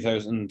subsequent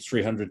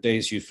 3,300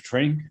 days used for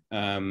training,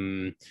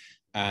 and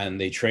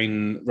they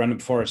train random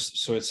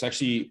forests. So it's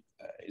actually,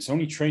 it's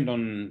only trained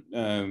on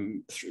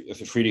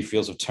 3D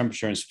fields of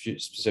temperature and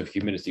specific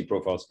humidity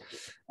profiles,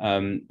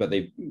 but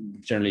they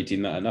generally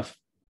deem that enough.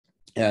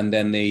 And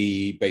then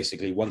they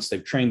basically, once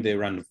they've trained their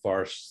random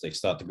forests, they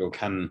start to go,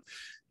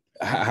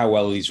 how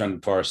well are these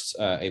random forests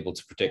able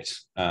to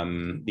predict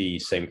the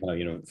same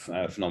kind of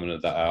phenomena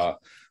that our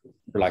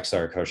relaxed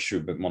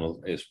Parametrise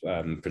model is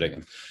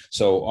predicting.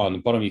 So on the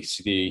bottom, you can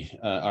see the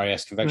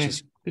RAS convection.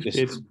 This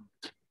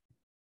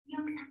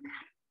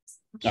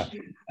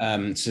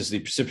is the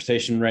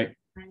precipitation rate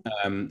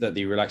that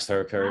the relaxed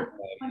Parametrise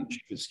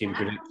scheme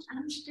predicts.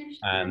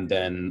 And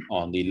then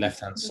on the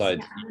left-hand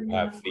side, you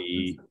have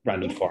the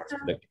random forest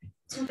prediction.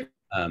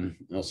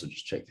 Also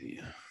just check the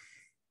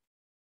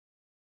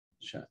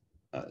chat.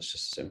 It's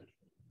just the same.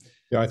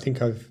 Yeah, I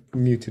think I've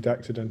muted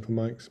accidental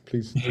mics.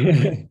 Please.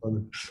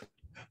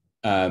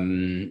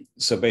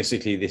 So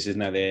basically, this is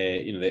now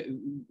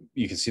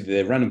you can see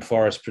the random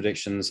forest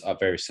predictions are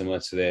very similar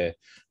to their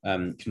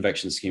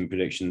convection scheme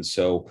predictions.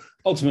 So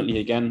ultimately,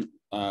 again,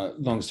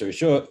 long story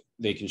short,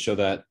 they can show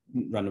that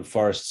random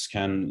forests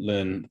can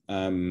learn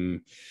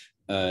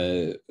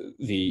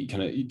the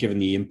kind of, given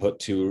the input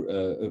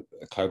to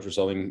a cloud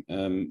resolving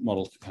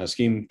model kind of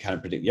scheme, can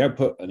it predict the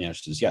output? And the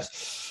answer is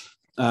yes.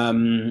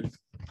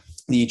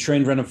 The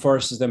trained random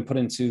forest is then put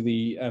into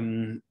the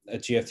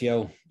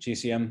GFTL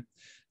GCM.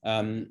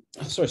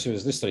 Sorry, so it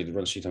was this study that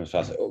runs 3 times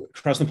faster.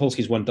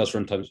 Krasnopolsky's one does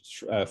run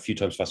a few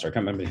times faster. I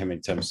can't remember how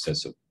many times it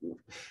says, so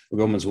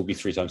Roman's will be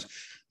 3 times.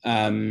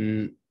 I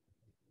can't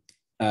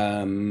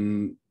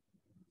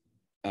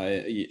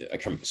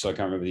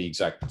remember the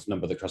exact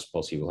number that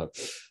Krasnopolsky will have.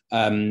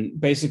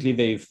 Basically,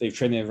 they've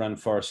trained their random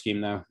forest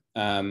scheme now,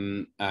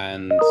 and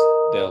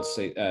they'll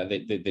say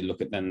they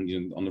look at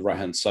then, on the right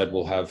hand side,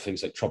 we'll have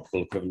things like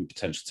tropical equivalent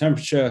potential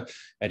temperature,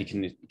 eddy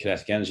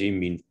kinetic energy,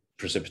 mean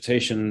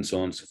precipitation, so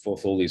on and so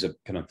forth. All these are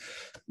kind of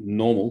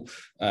normal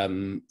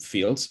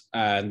fields,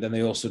 and then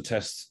they also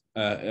test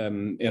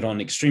it on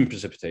extreme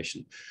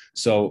precipitation.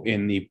 So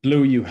in the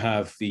blue, you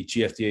have the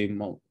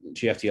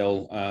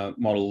GFTL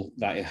model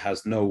that it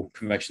has no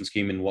convection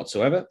scheme in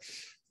whatsoever.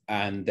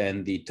 And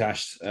then the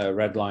dashed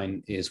red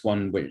line is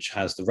one which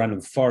has the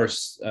random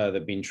forests that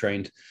have been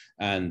trained.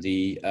 And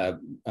the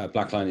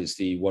black line is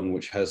the one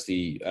which has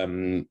the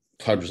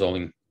cloud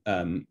resolving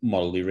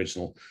model, the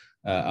original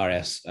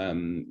RS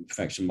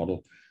perfection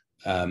model.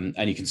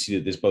 And you can see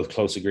that there's both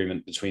close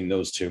agreement between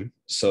those two.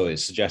 So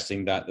it's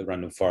suggesting that the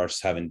random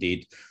forests have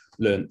indeed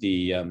learned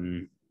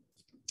the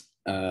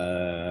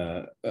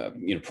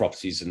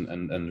properties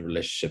and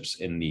relationships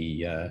in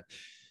the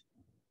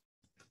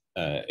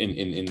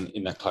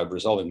in that cloud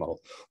resolving model.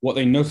 What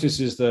they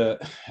notice is that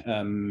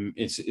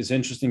it's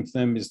interesting to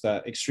them is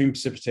that extreme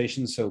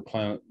precipitation, so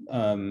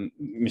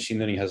machine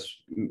learning has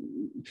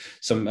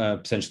some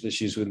potential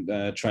issues with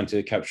trying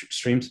to capture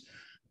extremes.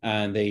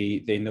 And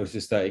they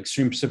noticed that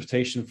extreme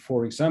precipitation,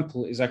 for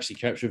example, is actually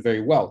captured very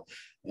well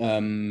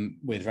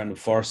with random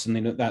forests, and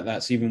they know that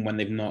that's even when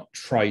they've not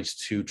tried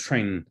to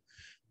train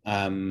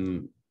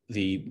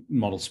the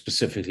model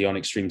specifically on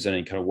extremes in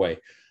any kind of way.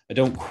 I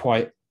don't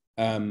quite,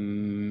 I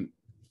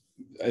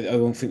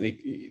don't think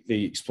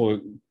they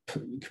explore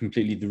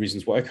completely the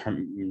reasons why. I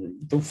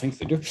don't think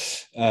they do.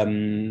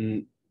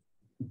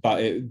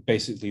 But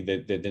basically,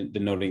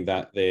 they're noting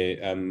that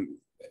they're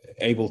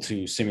able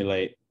to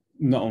simulate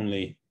not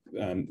only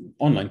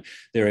online,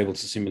 they're able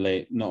to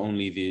simulate not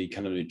only the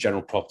kind of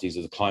general properties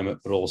of the climate,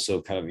 but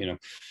also kind of,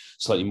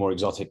 slightly more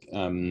exotic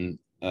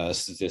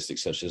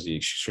statistics such as the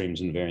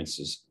extremes and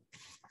variances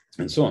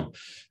and so on.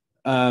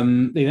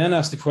 They then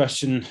ask the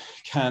question,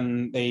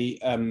 can they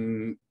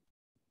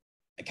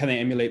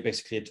emulate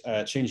basically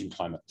a changing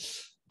climate?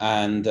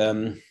 And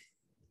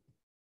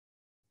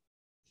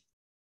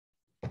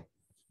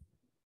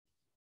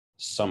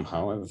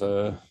somehow I've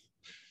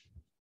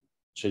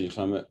changing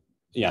climate.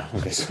 Yeah,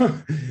 okay, so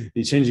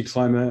the changing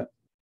climate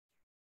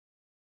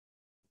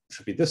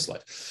should be this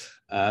slide.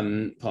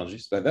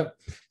 Apologies about that.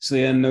 So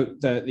they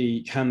note that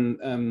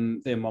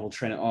their model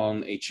train it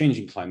on a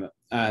changing climate.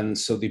 And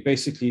so the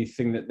basically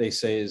thing that they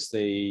say is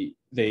they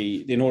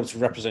in order to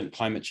represent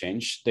climate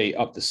change, they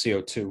up the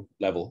CO2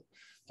 level.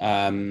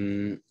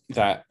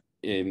 That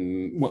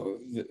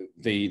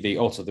they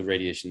alter the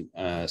radiation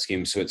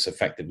scheme, so it's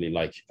effectively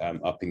like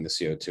upping the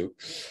CO2.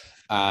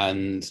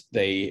 And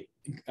they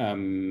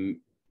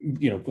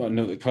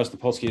note that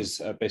Krasnopolsky has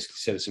basically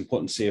said it's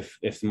important to see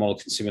if the model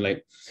can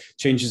simulate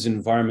changes in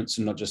environments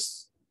and not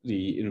just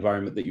the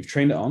environment that you've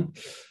trained it on.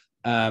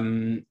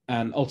 And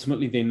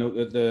ultimately, they note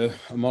that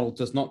a model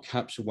does not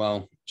capture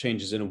well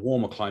changes in a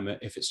warmer climate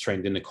if it's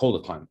trained in a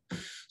colder climate.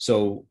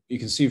 So you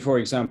can see, for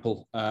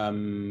example,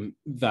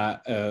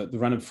 that the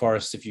random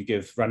forest, if you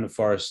give random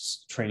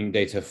forests training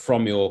data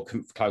from your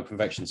cloud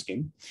convection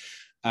scheme,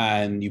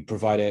 and you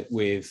provide it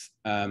with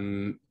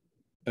both,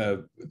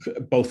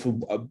 so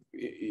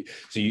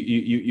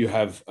you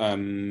have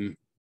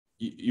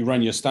you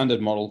run your standard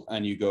model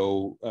and you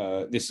go,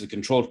 this is a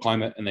controlled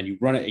climate, and then you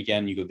run it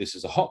again, you go, this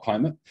is a hot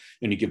climate,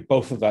 and you give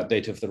both of that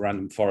data for the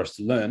random forest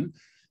to learn,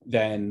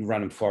 then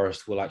random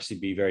forest will actually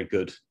be very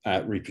good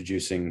at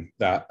reproducing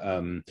that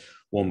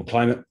warmer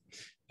climate.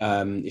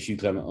 If you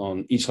train it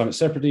on each climate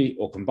separately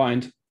or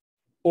combined,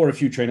 or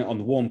if you train it on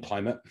the warm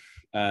climate,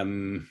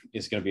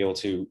 it's going to be able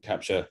to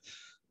capture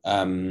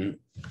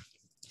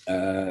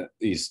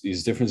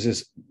these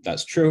differences.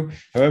 That's true.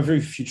 However,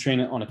 if you train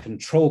it on a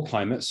control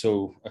climate,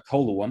 so a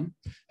colder one,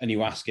 and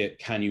you ask it,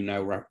 can you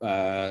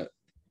now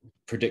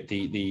predict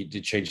the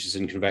changes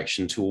in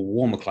convection to a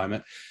warmer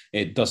climate,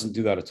 it doesn't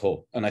do that at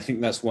all. And I think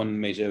that's one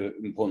major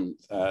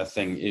important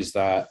thing, is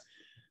that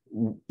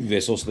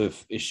there's also the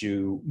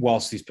issue,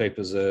 whilst these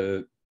papers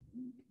are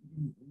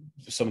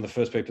some of the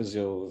first papers,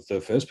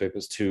 the first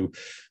papers to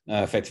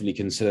effectively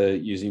consider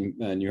using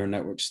neural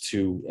networks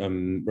to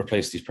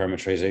replace these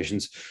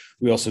parametrizations,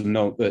 we also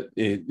note that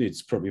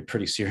it's probably a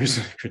pretty serious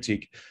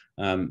critique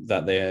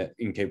that they're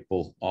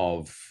incapable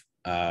of,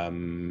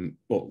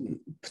 well,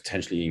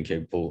 potentially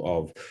incapable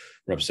of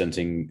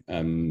representing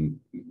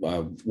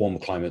warmer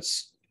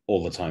climates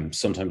all the time.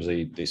 Sometimes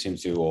they seem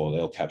to, or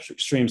they'll capture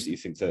extremes that you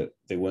think that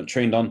they weren't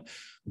trained on,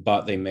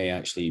 but they may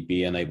actually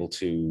be unable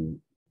to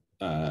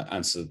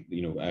answer,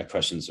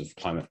 questions of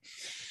climate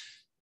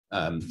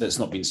that's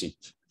not been seen.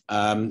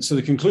 So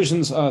the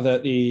conclusions are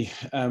that the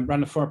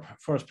random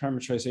forest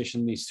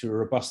parameterization leads to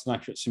robust and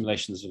accurate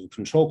simulations of a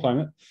control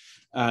climate,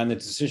 and the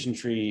decision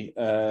tree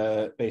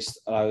based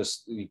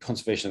allows the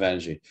conservation of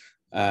energy.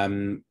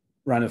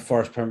 Random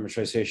forest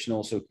parameterization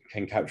also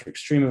can capture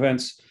extreme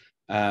events.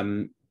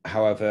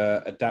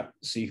 However,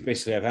 so you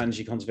basically have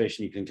energy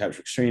conservation, you can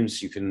capture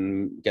extremes, you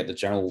can get the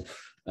general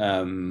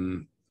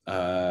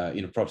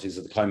properties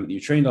of the climate that you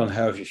trained on.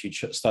 However, if you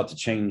start to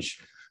change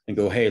and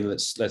go, hey,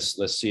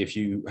 let's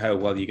see how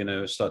well you're going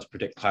to start to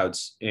predict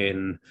clouds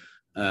in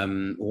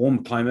a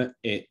warm climate,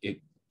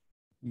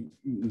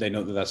 they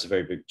know that that's a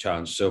very big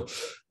challenge. So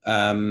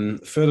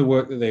further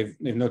work that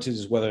they've noted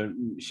is whether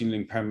machine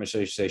learning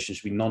parameterization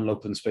should be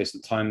non-local in space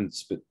and time.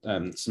 It's a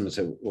bit similar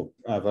to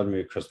what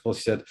Vladimir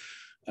Krasnopolsky said.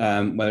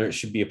 Whether it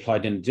should be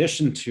applied in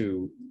addition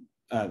to,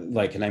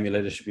 like an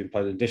emulator should be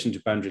applied in addition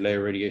to boundary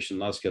layer radiation,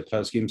 large-scale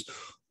cloud schemes,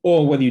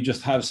 or whether you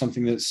just have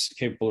something that's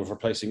capable of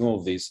replacing all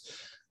of these.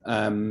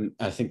 I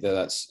think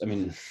that's, I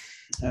think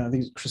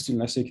it's Christine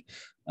Lessig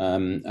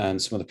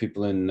and some other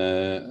people in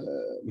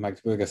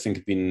Magdeburg, I think,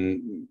 have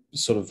been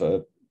sort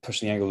of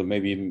pushing the angle that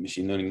maybe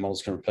machine learning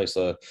models can replace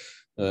the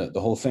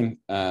whole thing.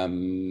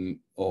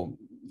 Or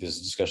there's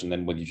a discussion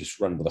then whether you just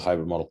run with a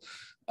hybrid model.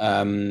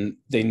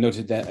 They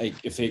noted that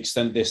if they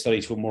extend their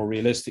study to a more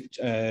realistic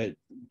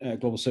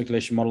global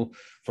circulation model,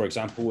 for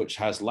example, which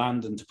has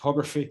land and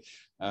topography,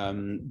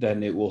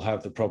 then it will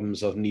have the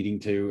problems of needing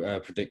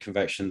to predict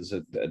convections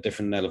at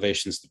different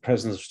elevations, the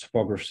presence of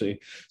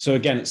topography. So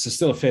again, it's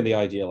still a fairly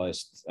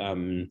idealized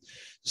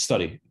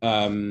study.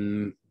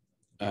 Maybe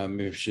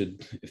we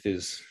should, if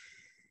there's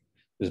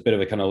a bit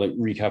of a kind of like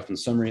recap and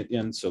summary at the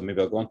end, so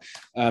maybe I'll go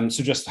on.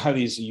 So just how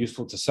these are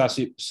useful to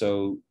SASI.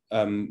 So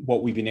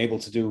what we've been able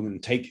to do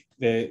and take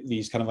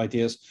these kind of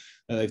ideas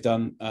that they've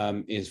done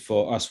is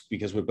for us,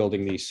 because we're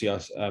building the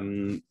CS,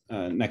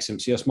 next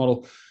MCS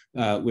model,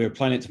 we're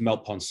applying it to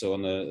melt ponds. So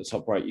on the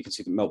top right, you can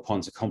see that melt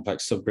ponds are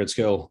complex subgrid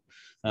scale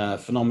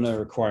phenomena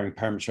requiring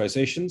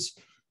parameterizations.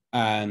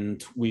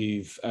 And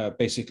we've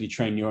basically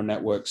trained neural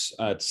networks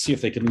to see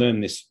if they can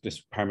learn this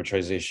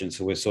parameterization.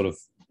 So we're sort of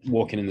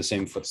walking in the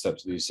same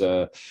footsteps of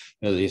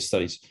these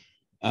studies.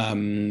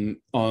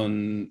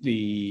 On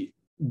the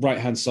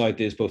right-hand side,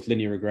 there's both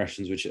linear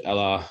regressions, which are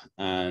LR,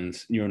 and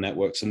neural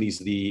networks. And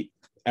these are the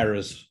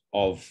errors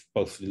of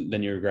both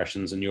linear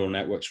regressions and neural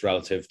networks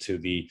relative to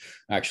the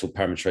actual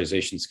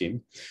parameterization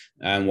scheme.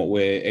 And what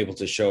we're able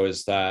to show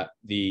is that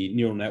the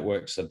neural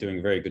networks are doing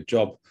a very good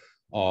job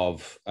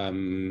of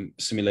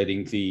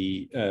simulating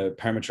the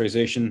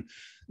parameterization.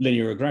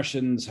 Linear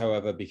regressions,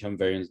 however, become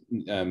very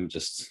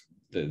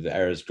the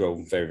errors grow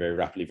very, very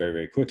rapidly, very,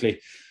 very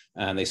quickly,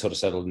 and they sort of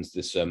settle into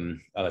this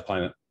other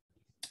climate.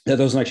 That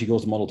doesn't actually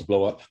cause the model to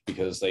blow up,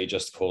 because they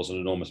just cause an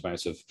enormous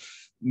amount of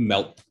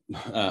melt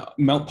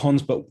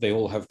ponds, but they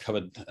all have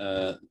covered,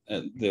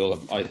 they all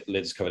have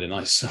lids covered in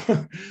ice.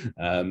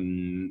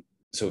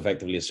 So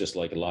effectively, it's just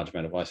like a large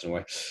amount of ice in a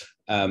way.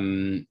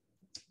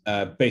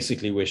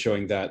 Basically, we're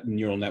showing that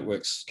neural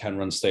networks can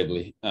run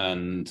stably,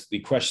 and the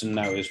question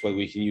now is whether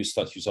we can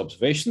start to use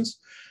observations.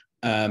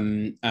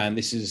 And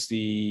this is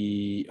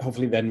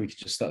hopefully then we can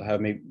just start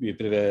having maybe a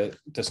bit of a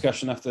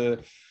discussion after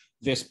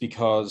this,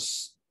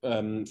 because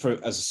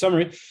as a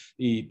summary,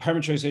 the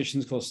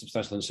parameterizations cause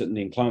substantial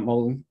uncertainty in climate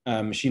modeling.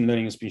 Machine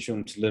learning has been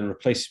shown to learn and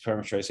replace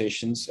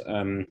parameterizations.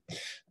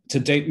 To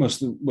date,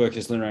 most of the work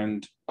is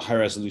around high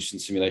resolution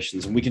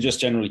simulations, and we can just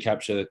generally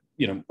capture,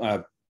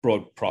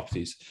 broad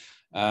properties.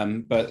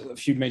 But a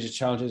few major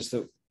challenges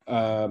that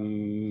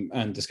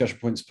and discussion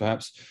points,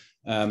 perhaps.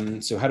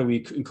 So, how do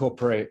we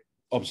incorporate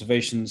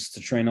observations to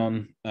train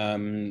on?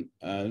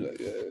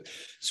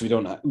 So we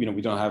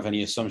don't have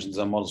any assumptions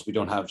on models. We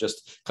don't have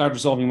just cloud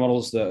resolving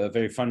models that are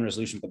very fine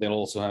resolution, but they'll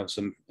also have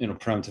some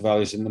parameter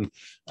values in them.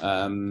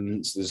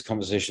 So there's a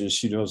conversation of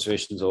pseudo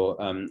observations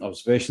or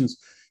observations.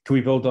 Can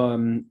we build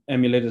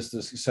emulators that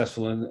are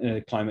successful in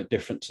a climate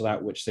different to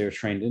that which they were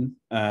trained in?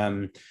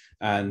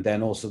 And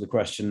then also the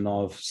question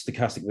of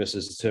stochastic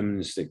versus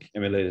deterministic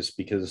emulators,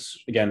 because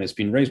again, it's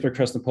been raised by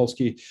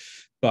Krasnopolsky,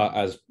 but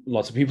as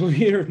lots of people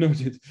here have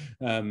noted,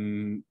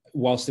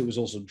 whilst it was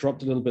also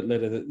dropped a little bit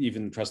later, that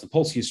even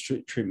Krasnopolsky's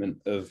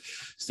treatment of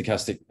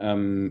stochastic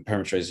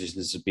parameterizations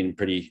has been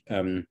pretty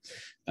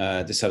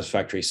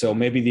dissatisfactory. So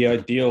maybe the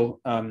ideal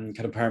kind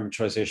of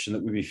parameterization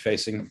that we'd be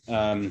facing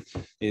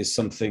is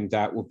something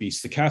that would be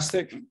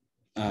stochastic.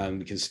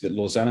 We can see that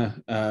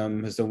Lausanne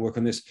has done work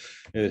on this.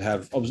 It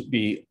would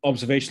be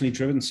observationally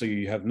driven, so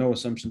you have no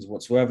assumptions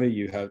whatsoever.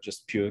 You have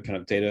just pure kind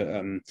of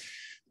data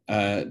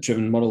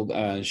driven model.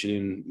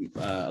 Julien,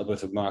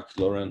 Alberto, Mark,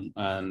 Lauren,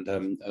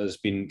 and has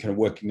been kind of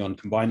working on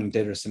combining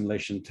data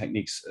assimilation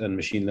techniques and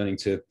machine learning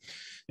to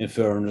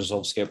infer and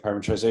resolve scale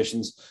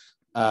parameterizations.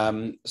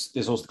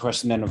 There's also the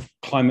question then of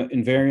climate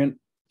invariant.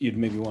 You'd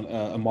maybe want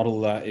a model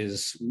that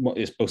is both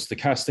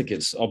stochastic,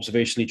 it's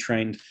observationally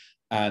trained,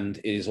 and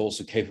is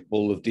also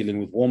capable of dealing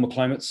with warmer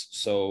climates.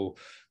 So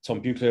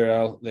Tom Buchler et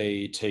al.,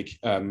 they take,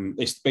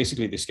 they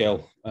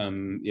scale the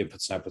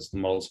inputs and outputs of the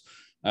models.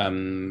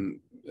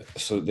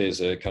 So there's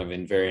a kind of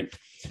invariant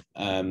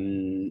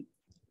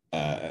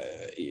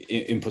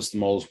inputs to the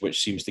models,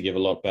 which seems to give a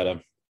lot better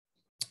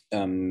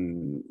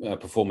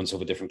performance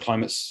over different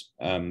climates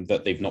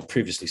that they've not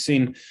previously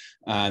seen.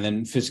 And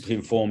then physically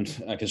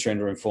informed,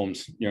 constrained or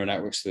informed neural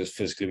networks, there's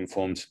physically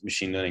informed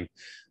machine learning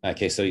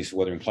case studies for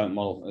weather and climate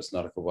model. That's an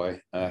article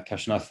by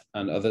Kashnath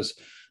and others,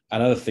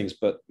 and other things.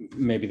 But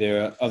maybe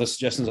there are other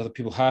suggestions other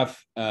people have,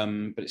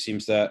 but it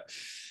seems that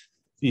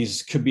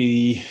these could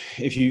be,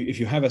 if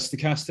you have a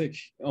stochastic,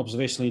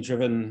 observationally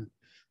driven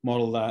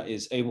model that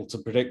is able to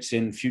predict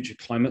in future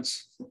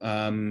climates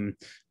and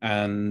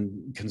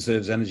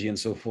conserves energy and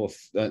so forth,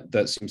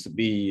 that seems to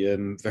be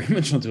very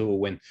much onto a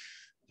win.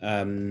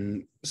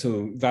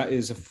 So that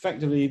is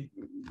effectively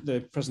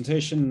the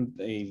presentation,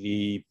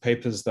 the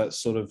papers that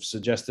sort of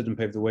suggested and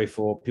paved the way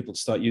for people to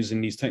start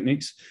using these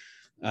techniques.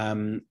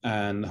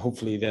 And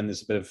hopefully then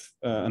there's a bit of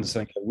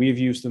understanding how we've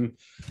used them,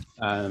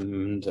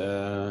 and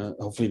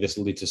hopefully this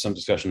will lead to some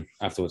discussion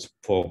afterwards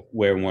for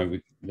where and why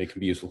they can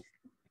be useful.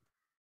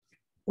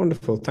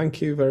 Wonderful.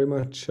 Thank you very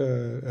much,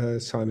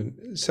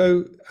 Simon.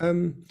 So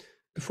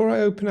before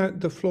I open out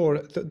the floor,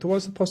 there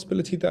was a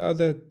possibility that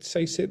other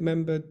SACIT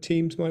member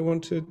teams might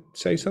want to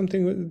say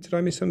something. Did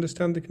I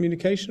misunderstand the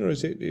communication, or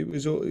is it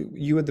was all,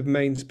 you were the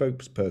main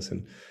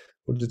spokesperson?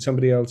 Or did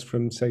somebody else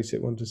from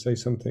SACIT want to say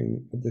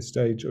something at this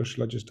stage, or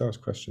shall I just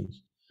ask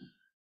questions?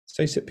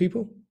 SACIT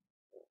people?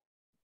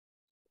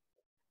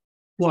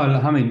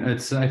 Well, I mean,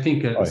 I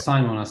think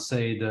Simon has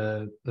said,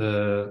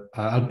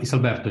 it's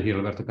Alberto here,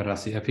 Alberto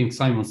Carrassi. I think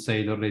Simon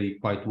said already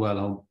quite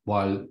well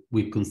while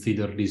we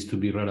consider these to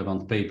be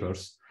relevant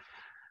papers.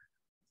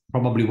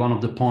 Probably one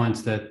of the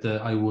points that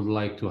I would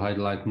like to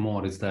highlight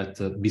more is that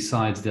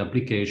besides the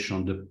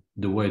application,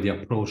 the way the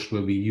approach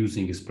we'll be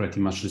using is pretty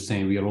much the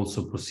same. We are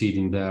also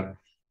proceeding there.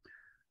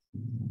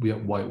 We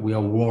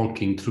are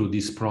working through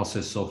this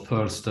process of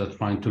first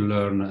trying to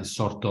learn a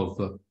sort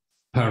of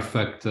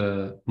perfect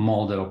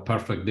model of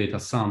perfect data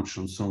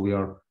assumptions. So we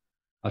are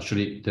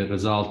actually, the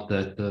result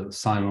that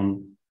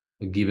Simon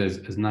gave as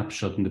a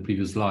snapshot in the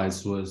previous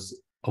slides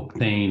was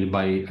obtained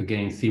by,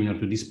 again, similar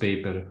to this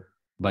paper,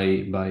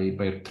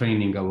 by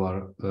training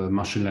our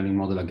machine learning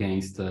model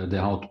against the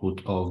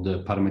output of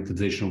the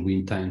parameterization we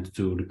intend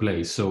to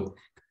replace. So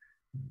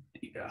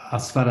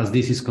as far as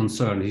this is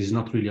concerned, it's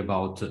not really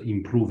about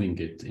improving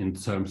it in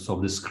terms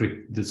of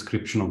the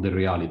description of the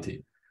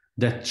reality.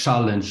 That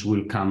challenge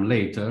will come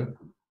later.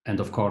 And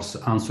of course,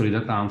 answering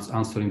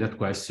that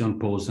question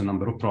poses a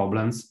number of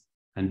problems.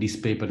 And this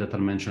paper that I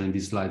mentioned in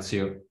these slides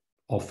here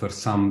offers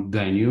some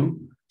venue.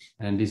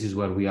 And this is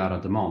where we are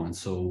at the moment.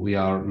 So we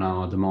are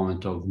now at the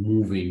moment of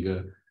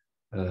moving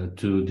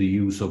to the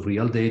use of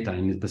real data,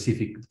 and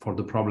specific for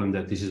the problem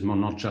that this is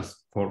not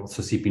just for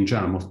SACIP in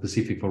general, more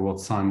specific for what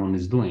Simon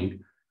is doing,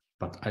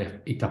 but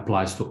it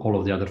applies to all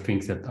of the other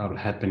things that are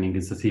happening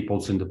in SACIP,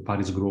 also in the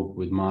Paris group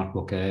with Mark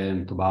Bouquet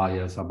and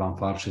Tobias, Aban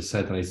Farsh,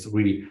 etc. It's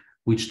really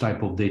which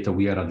type of data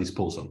we are at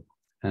disposal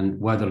and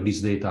whether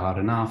these data are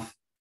enough,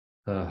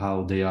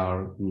 how they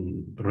are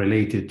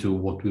related to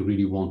what we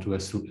really want to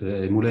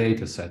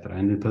emulate, etc.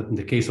 And in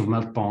the case of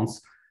melt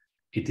ponds,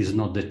 it is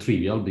not that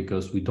trivial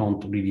because we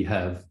don't really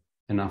have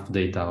enough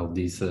data of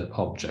these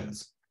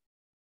objects.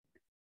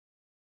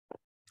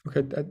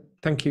 Okay,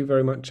 thank you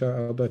very much,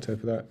 Alberto,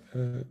 for that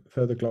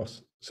further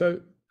gloss. So,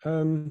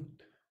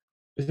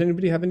 does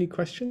anybody have any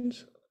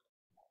questions?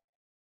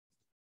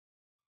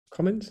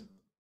 Comments?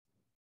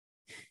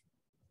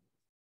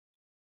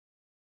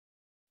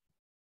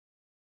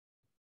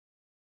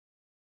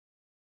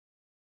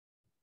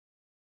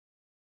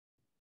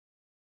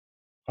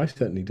 I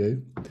certainly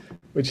do,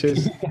 which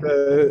is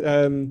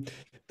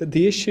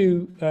the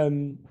issue.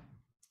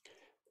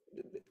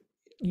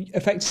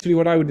 Effectively,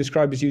 what I would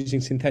describe as using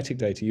synthetic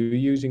data. You're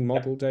using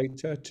model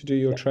data to do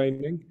your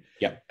training.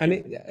 Yeah. And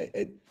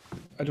I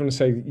don't want to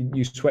say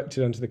you swept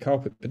it under the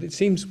carpet, but it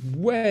seems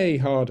way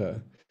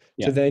harder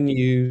to then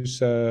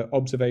use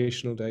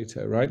observational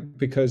data, right?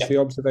 Because the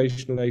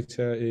observational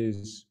data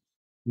is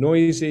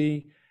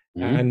noisy,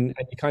 and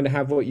you kind of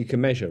have what you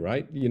can measure,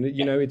 right?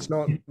 You know, it's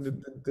not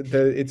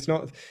it's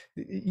not.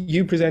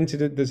 You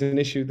presented it. There's an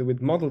issue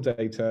with model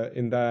data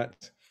in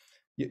that.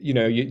 You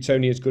know, it's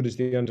only as good as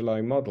the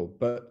underlying model,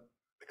 but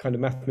the kind of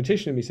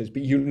mathematician in me says,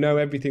 but you know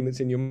everything that's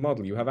in your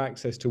model. You have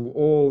access to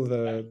all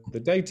the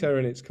data,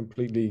 and it's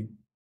completely,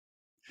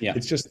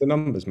 it's just the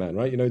numbers, man,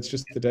 right? You know, it's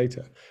just the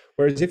data.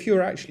 Whereas if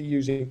you're actually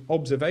using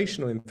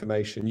observational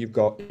information, you've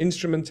got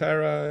instrument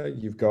error,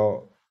 you've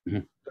got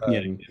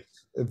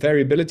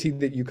variability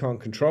that you can't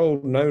control,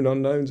 known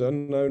unknowns,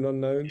 unknown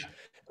unknowns.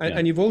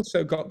 And you've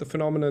also got the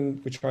phenomenon,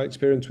 which I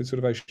experienced with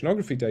sort of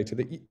oceanography data,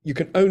 that you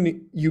can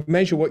only, you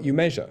measure what you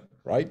measure,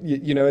 right?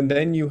 You know, and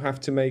then you have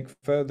to make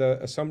further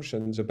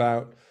assumptions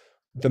about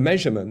the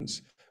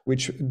measurements,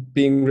 which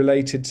being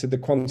related to the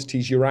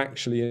quantities you're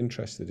actually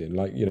interested in.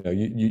 Like, you know,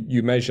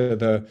 you measure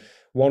the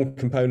one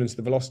component's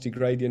the velocity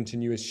gradient,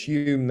 and you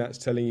assume that's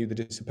telling you the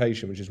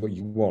dissipation, which is what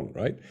you want,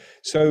 right?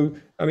 So,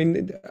 I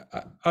mean,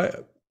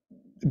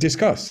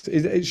 discussed.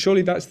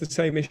 Surely that's the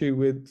same issue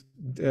with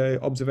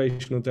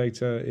observational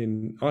data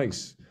in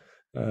ice.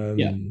 I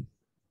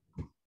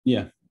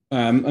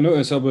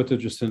noticed Alberto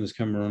just turned his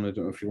camera on. I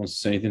don't know if he wants to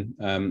say anything,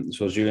 as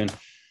well as Julien.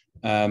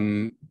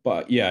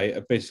 But yeah,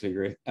 I basically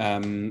agree.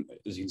 As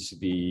you can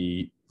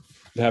see,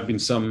 there have been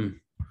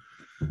some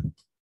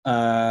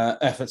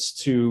efforts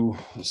to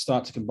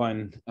start to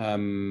combine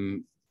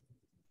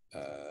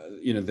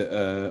you know,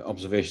 the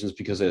observations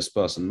because they're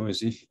sparse and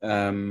noisy.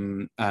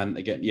 And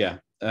again,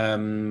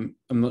 I'm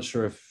not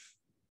sure if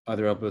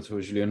either Alberto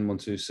or Julien want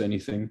to say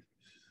anything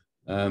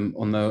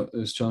on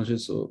those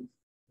challenges. Or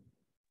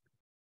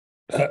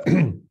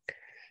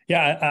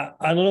yeah,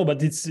 I don't know,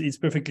 but it's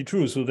perfectly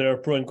true. So there are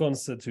pros and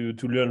cons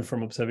to learn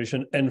from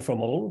observation and from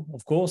model,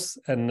 of course.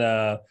 And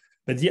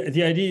but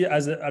the idea,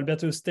 as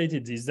Alberto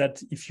stated, is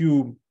that if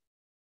you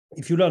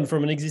learn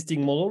from an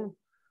existing model,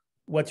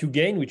 what you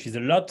gain, which is a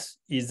lot,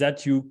 is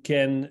that you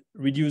can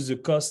reduce the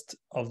cost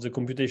of the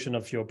computation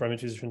of your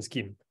parameterization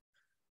scheme.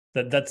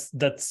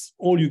 That's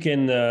all you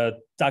can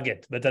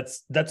target, but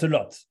that's a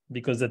lot,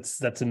 because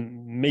that's a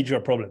major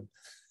problem.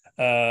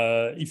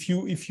 If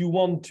you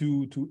want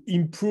to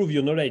improve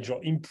your knowledge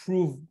or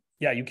improve,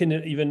 you can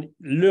even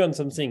learn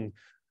something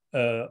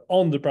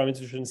on the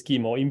parameterization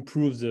scheme or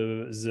improve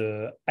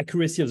the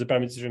accuracy of the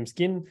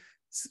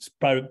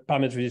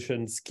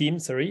parameterization scheme.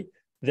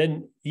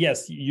 Then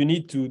yes, you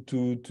need to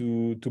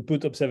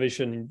put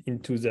observation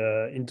into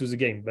the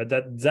game, but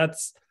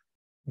that's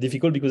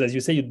difficult because, as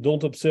you say, you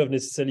don't observe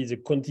necessarily the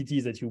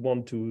quantities that you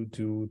want to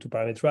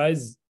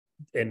parameterize,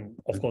 and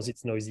of course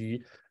it's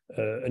noisy,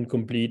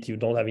 incomplete. You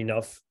don't have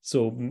enough.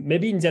 So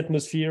maybe in the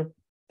atmosphere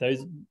there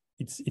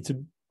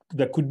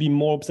could be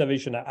more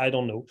observation. I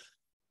don't know,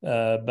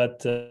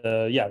 but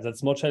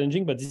that's more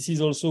challenging. But this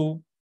is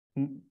also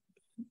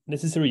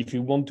necessary if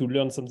you want to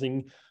learn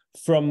something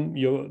from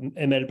your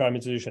ML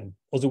parameterization.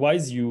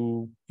 Otherwise,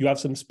 you have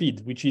some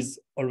speed, which is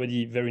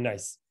already very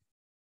nice.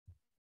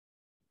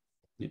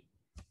 Yeah.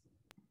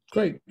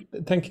 Great,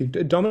 thank you.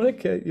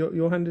 Dominic,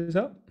 your hand is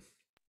up.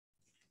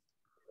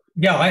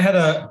 Yeah, I had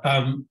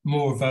a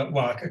more of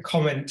a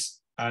comment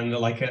and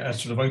like a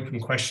sort of open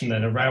question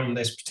then around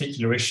this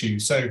particular issue.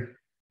 So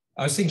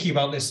I was thinking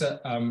about this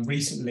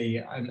recently,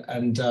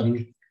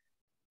 and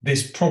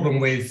this problem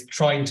with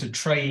trying to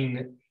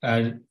train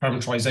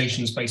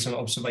parameterizations based on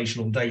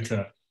observational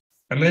data.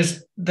 And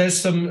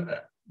there's some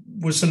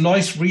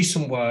nice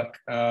recent work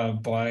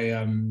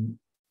by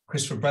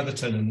Christopher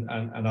Bretherton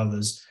and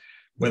others,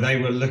 where they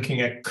were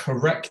looking at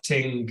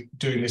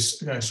doing this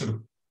sort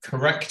of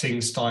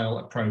correcting style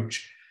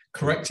approach,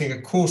 correcting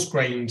a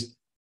coarse-grained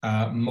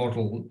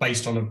model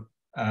based on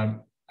a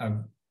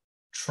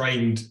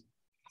trained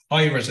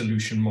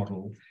high-resolution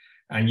model,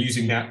 and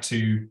using that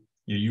to,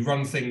 you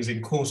run things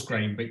in coarse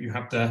grain, but you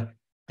have the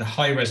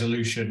high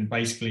resolution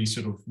basically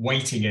sort of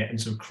weighting it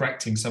and sort of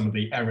correcting some of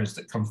the errors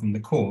that come from the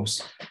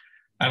coarse.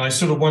 And I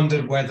sort of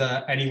wondered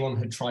whether anyone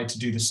had tried to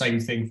do the same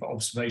thing for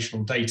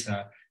observational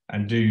data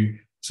and do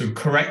sort of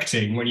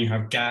correcting when you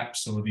have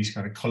gaps or these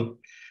kind of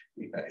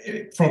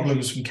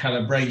problems from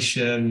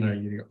calibration, or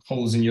you got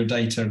holes in your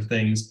data and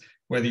things,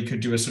 whether you could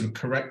do a sort of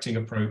correcting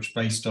approach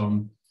based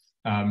on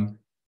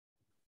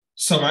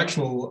some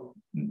actual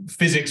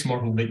physics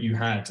model that you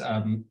had,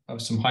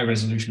 some high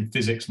resolution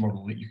physics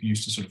model that you could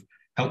use to sort of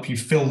help you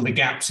fill the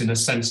gaps in a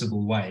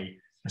sensible way,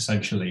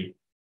 essentially.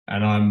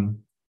 And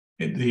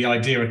the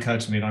idea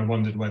occurred to me, and I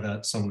wondered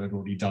whether someone had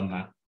already done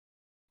that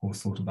or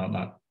thought about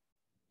that.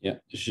 Yeah,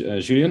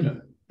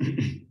 Julien.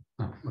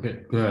 Okay,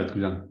 go ahead,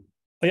 Julien.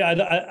 Yeah,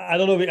 I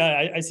don't know.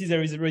 I see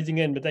there is a raising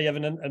hand, but I have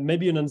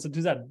maybe an answer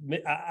to that.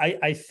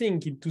 I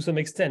think to some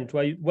extent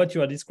what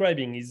you are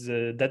describing is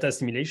data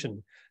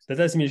assimilation.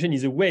 Data assimilation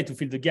is a way to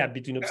fill the gap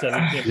between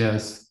observation.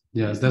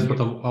 Yes, that's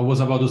what I was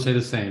about to say.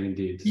 The same,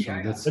 indeed.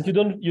 Yeah. So but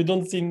you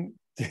don't seem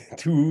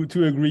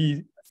to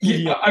agree.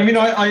 Yeah, I mean,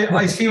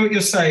 I see what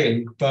you're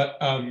saying, but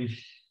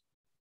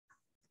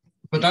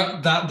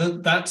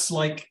that's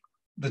like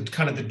the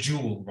kind of the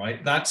jewel,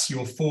 right? That's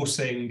you're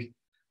forcing,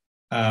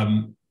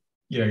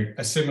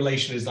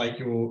 assimilation is like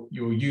you're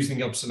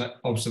using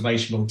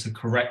observational to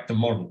correct the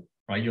model,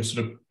 right? You're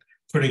sort of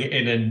putting it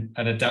in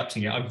and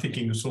adapting it. I'm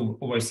thinking it's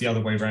almost the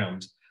other way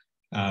around.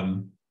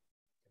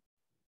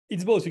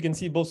 It's both. You can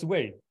see both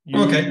ways.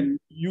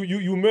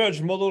 You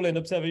merge model and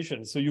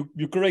observation. So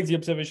you correct the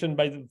observation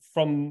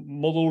from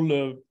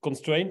model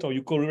constraint, or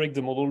you correct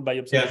the model by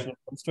observational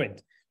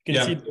constraint. You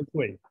can see it both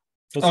ways.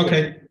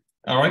 Okay.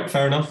 All right.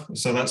 Fair enough.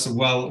 So that's a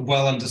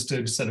well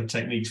understood set of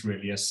techniques,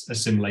 really,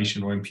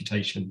 assimilation or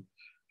imputation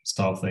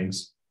style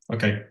things.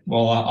 Okay.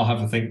 Well, I'll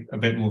have a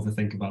bit more of a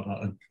think about that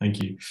then.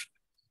 Thank you.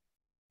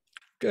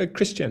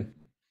 Christian.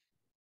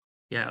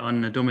 Yeah,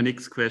 on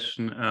Dominic's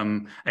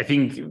question, I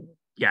think,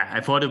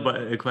 I thought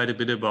about quite a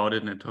bit about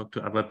it, and I talked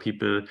to other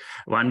people.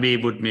 One way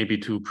would maybe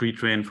to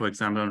pre-train, for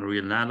example, on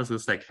real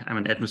analysis. Like I'm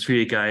an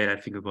atmospheric guy, I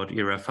think about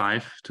ERA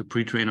 5, to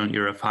pre-train on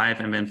ERA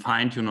 5 and then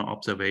fine-tune on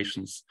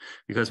observations.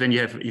 Because when you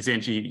have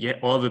essentially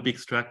all the big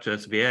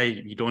structures where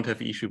you don't have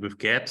the issue with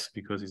gaps,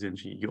 because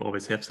essentially you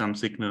always have some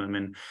signal, and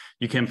then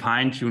you can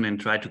fine-tune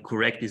and try to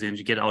correct,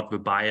 essentially get out the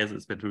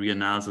biases that the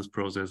reanalysis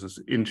processes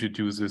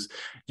introduces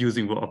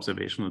using the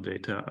observational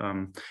data.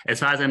 As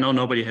far as I know,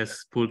 nobody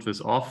has pulled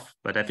this off,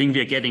 but I think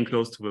we're getting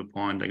close to the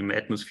point, like in the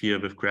atmosphere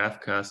with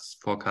GraphCasts,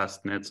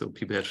 ForecastNet. So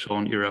people have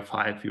shown ERA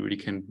 5, you really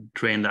can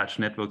train large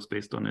networks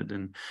based on it.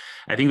 And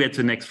I think that's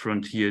the next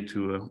frontier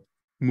to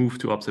move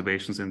to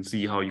observations and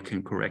see how you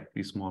can correct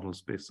these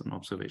models based on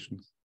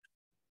observations.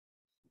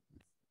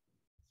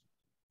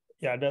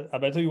 Yeah,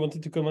 Alberto, you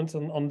wanted to comment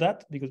on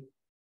that? Because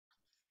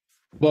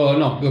well,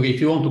 no, okay, if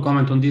you want to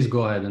comment on this,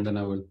 go ahead, and then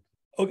I will.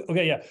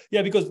 Okay,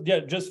 because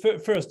just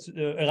first,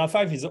 ERA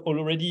 5 is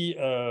already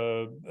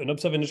an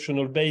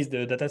observational based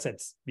data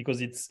sets,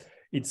 because it's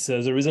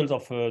the result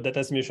of data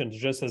assimilation,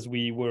 just as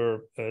we were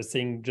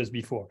saying just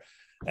before.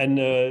 And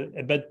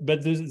but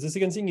the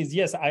second thing is,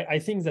 yes, I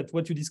think that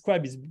what you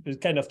describe is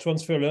kind of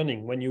transfer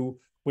learning. When you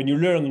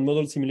learn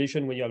model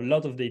simulation, when you have a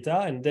lot of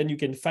data, and then you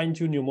can fine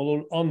tune your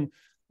model on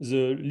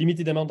the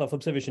limited amount of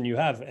observation you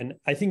have. And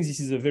I think this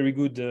is a very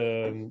good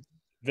idea,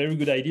 very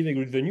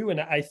good venue.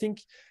 And I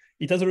think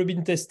it has already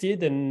been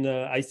tested, and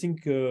I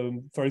think,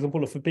 for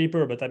example, of a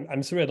paper, but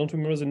I'm sorry, I don't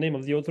remember the name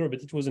of the author,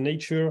 but it was a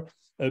Nature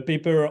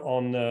paper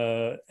on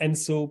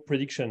ENSO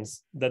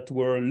predictions that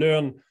were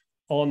learned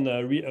on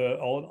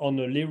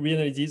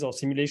reanalysis or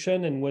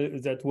simulation, and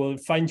that will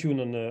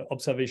fine-tune on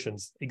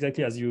observations,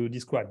 exactly as you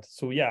described.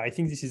 So yeah, I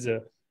think this is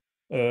a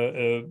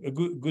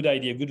good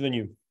idea, good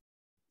venue.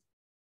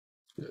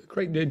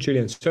 Great,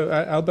 Julien. So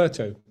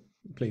Alberto,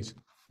 please.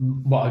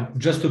 Well,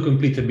 just to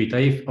complete a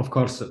bit, of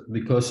course,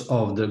 because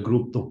of the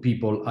group of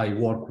people I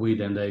work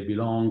with and I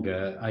belong,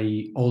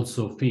 I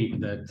also think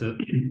that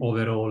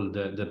overall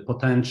the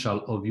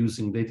potential of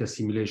using data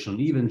simulation,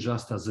 even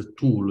just as a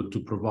tool to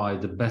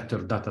provide a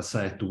better data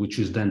set, which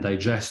is then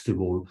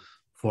digestible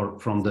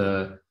from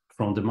the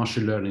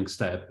machine learning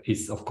step,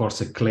 is of course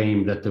a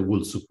claim that I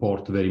will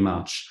support very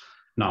much.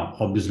 Now,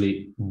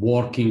 obviously,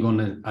 working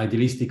on an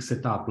idealistic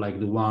setup like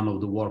the one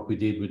of the work we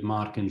did with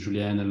Mark and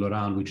Julien and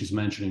Laurent, which is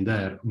mentioning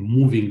there,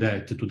 moving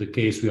that to the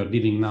case we are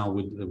dealing now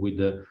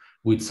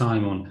with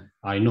Simon,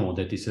 I know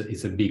that it's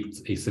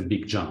a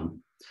big jump.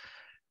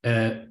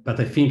 But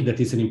I think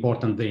that is an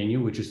important venue,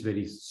 which is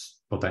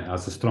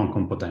has a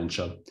strong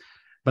potential.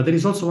 But there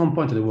is also one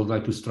point that I would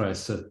like to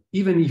stress.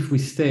 Even if we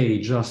stay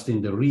just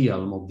in the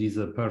realm of this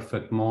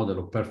perfect model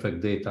or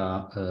perfect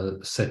data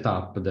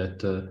setup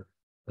that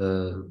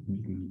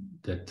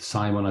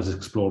Simon has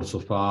explored so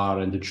far,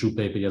 and the two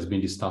papers he has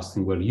been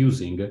discussing we're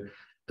using,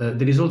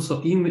 there is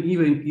also, even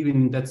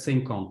in that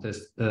same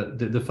context,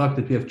 the fact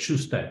that we have two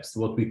steps,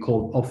 what we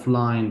call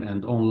offline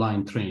and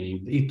online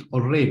training. It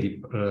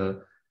already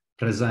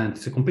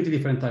presents a completely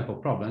different type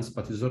of problems,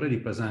 but it's already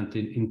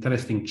presenting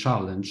interesting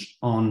challenge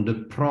on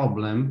the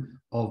problem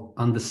of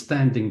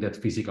understanding that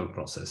physical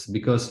process.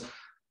 Because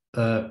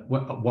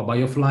by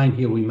offline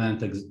here we meant,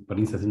 for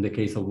instance, in the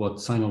case of what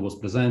Simon was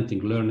presenting,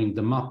 learning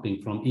the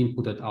mapping from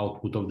input and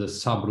output of the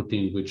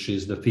subroutine, which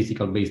is the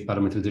physical-based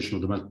parameterization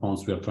of the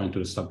meltdowns we are trying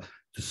to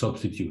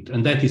substitute.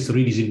 And that is a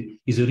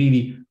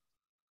really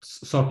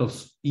sort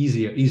of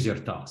easier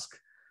task.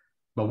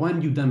 But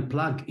when you then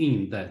plug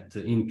in that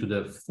into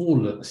the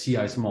full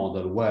CIS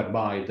model,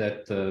 whereby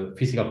that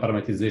physical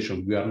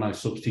parameterization we are now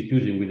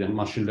substituting with a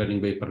machine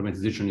learning-based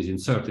parameterization is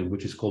inserted,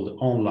 which is called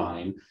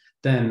online,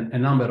 then a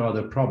number of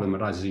other problems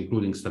arise,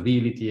 including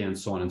stability and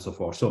so on and so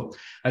forth. So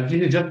I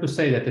think just to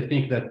say that I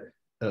think that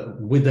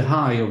with the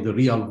high of the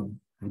real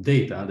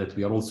data that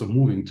we are also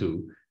moving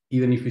to,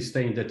 even if we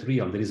stay in that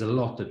realm, there is a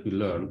lot that we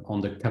learn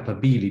on the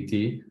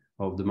capability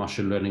of the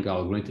machine learning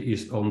algorithm,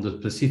 is on the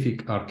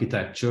specific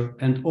architecture,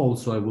 and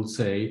also I would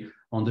say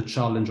on the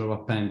challenge of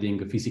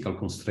appending a physical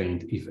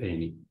constraint, if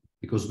any,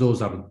 because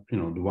those are, you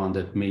know, the one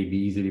that may be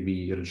easily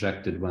be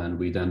rejected when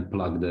we then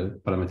plug the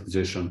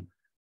parameterization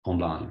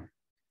online.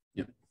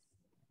 Yeah.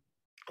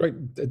 Great,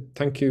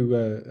 thank you,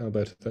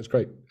 Alberto. That's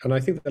great. And I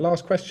think the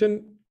last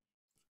question,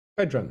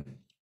 Pedram.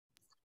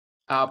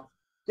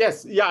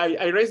 Yes, yeah,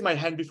 I raised my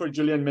hand before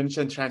Julien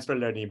mentioned transfer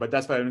learning, but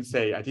that's what I would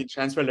say. I think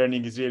transfer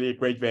learning is really a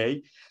great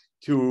way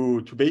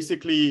to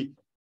basically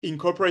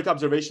incorporate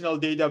observational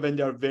data when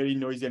they are very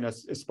noisy and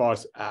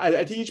sparse.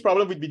 I think each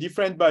problem would be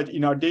different, but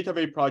in our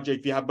DataWave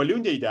project, we have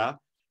balloon data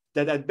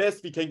that at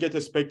best we can get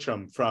a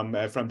spectrum from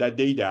that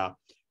data,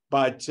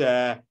 but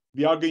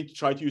we are going to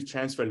try to use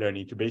transfer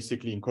learning to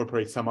basically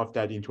incorporate some of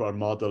that into our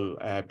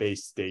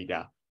model-based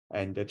data.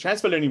 And the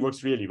transfer learning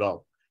works really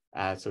well.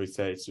 So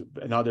it's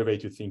another way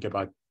to think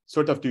about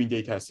sort of doing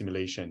data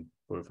assimilation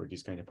for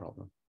this kind of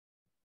problem.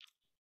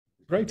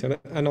 Great,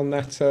 and on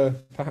that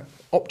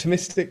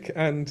optimistic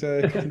and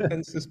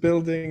consensus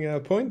building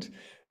point,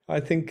 I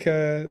think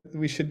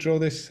we should draw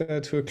this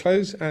to a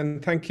close.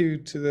 And thank you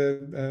to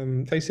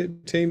the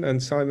FACEIT team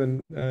and Simon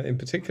in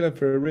particular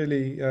for a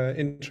really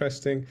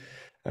interesting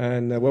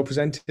and well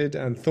presented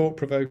and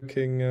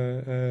thought-provoking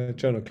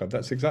journal club.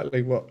 That's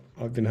exactly what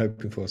I've been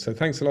hoping for. So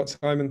thanks a lot,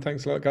 Simon.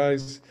 Thanks a lot,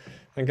 guys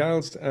and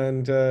gals,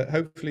 and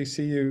hopefully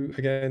see you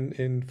again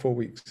in 4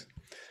 weeks.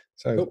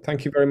 So cool.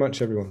 Thank you very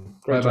much, everyone.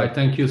 Bye-bye.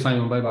 Thank you,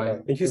 Simon.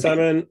 Bye-bye. Thank you,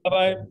 Simon.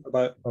 Bye-bye.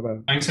 Bye-bye.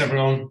 Bye-bye. Thanks,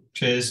 everyone.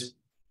 Cheers.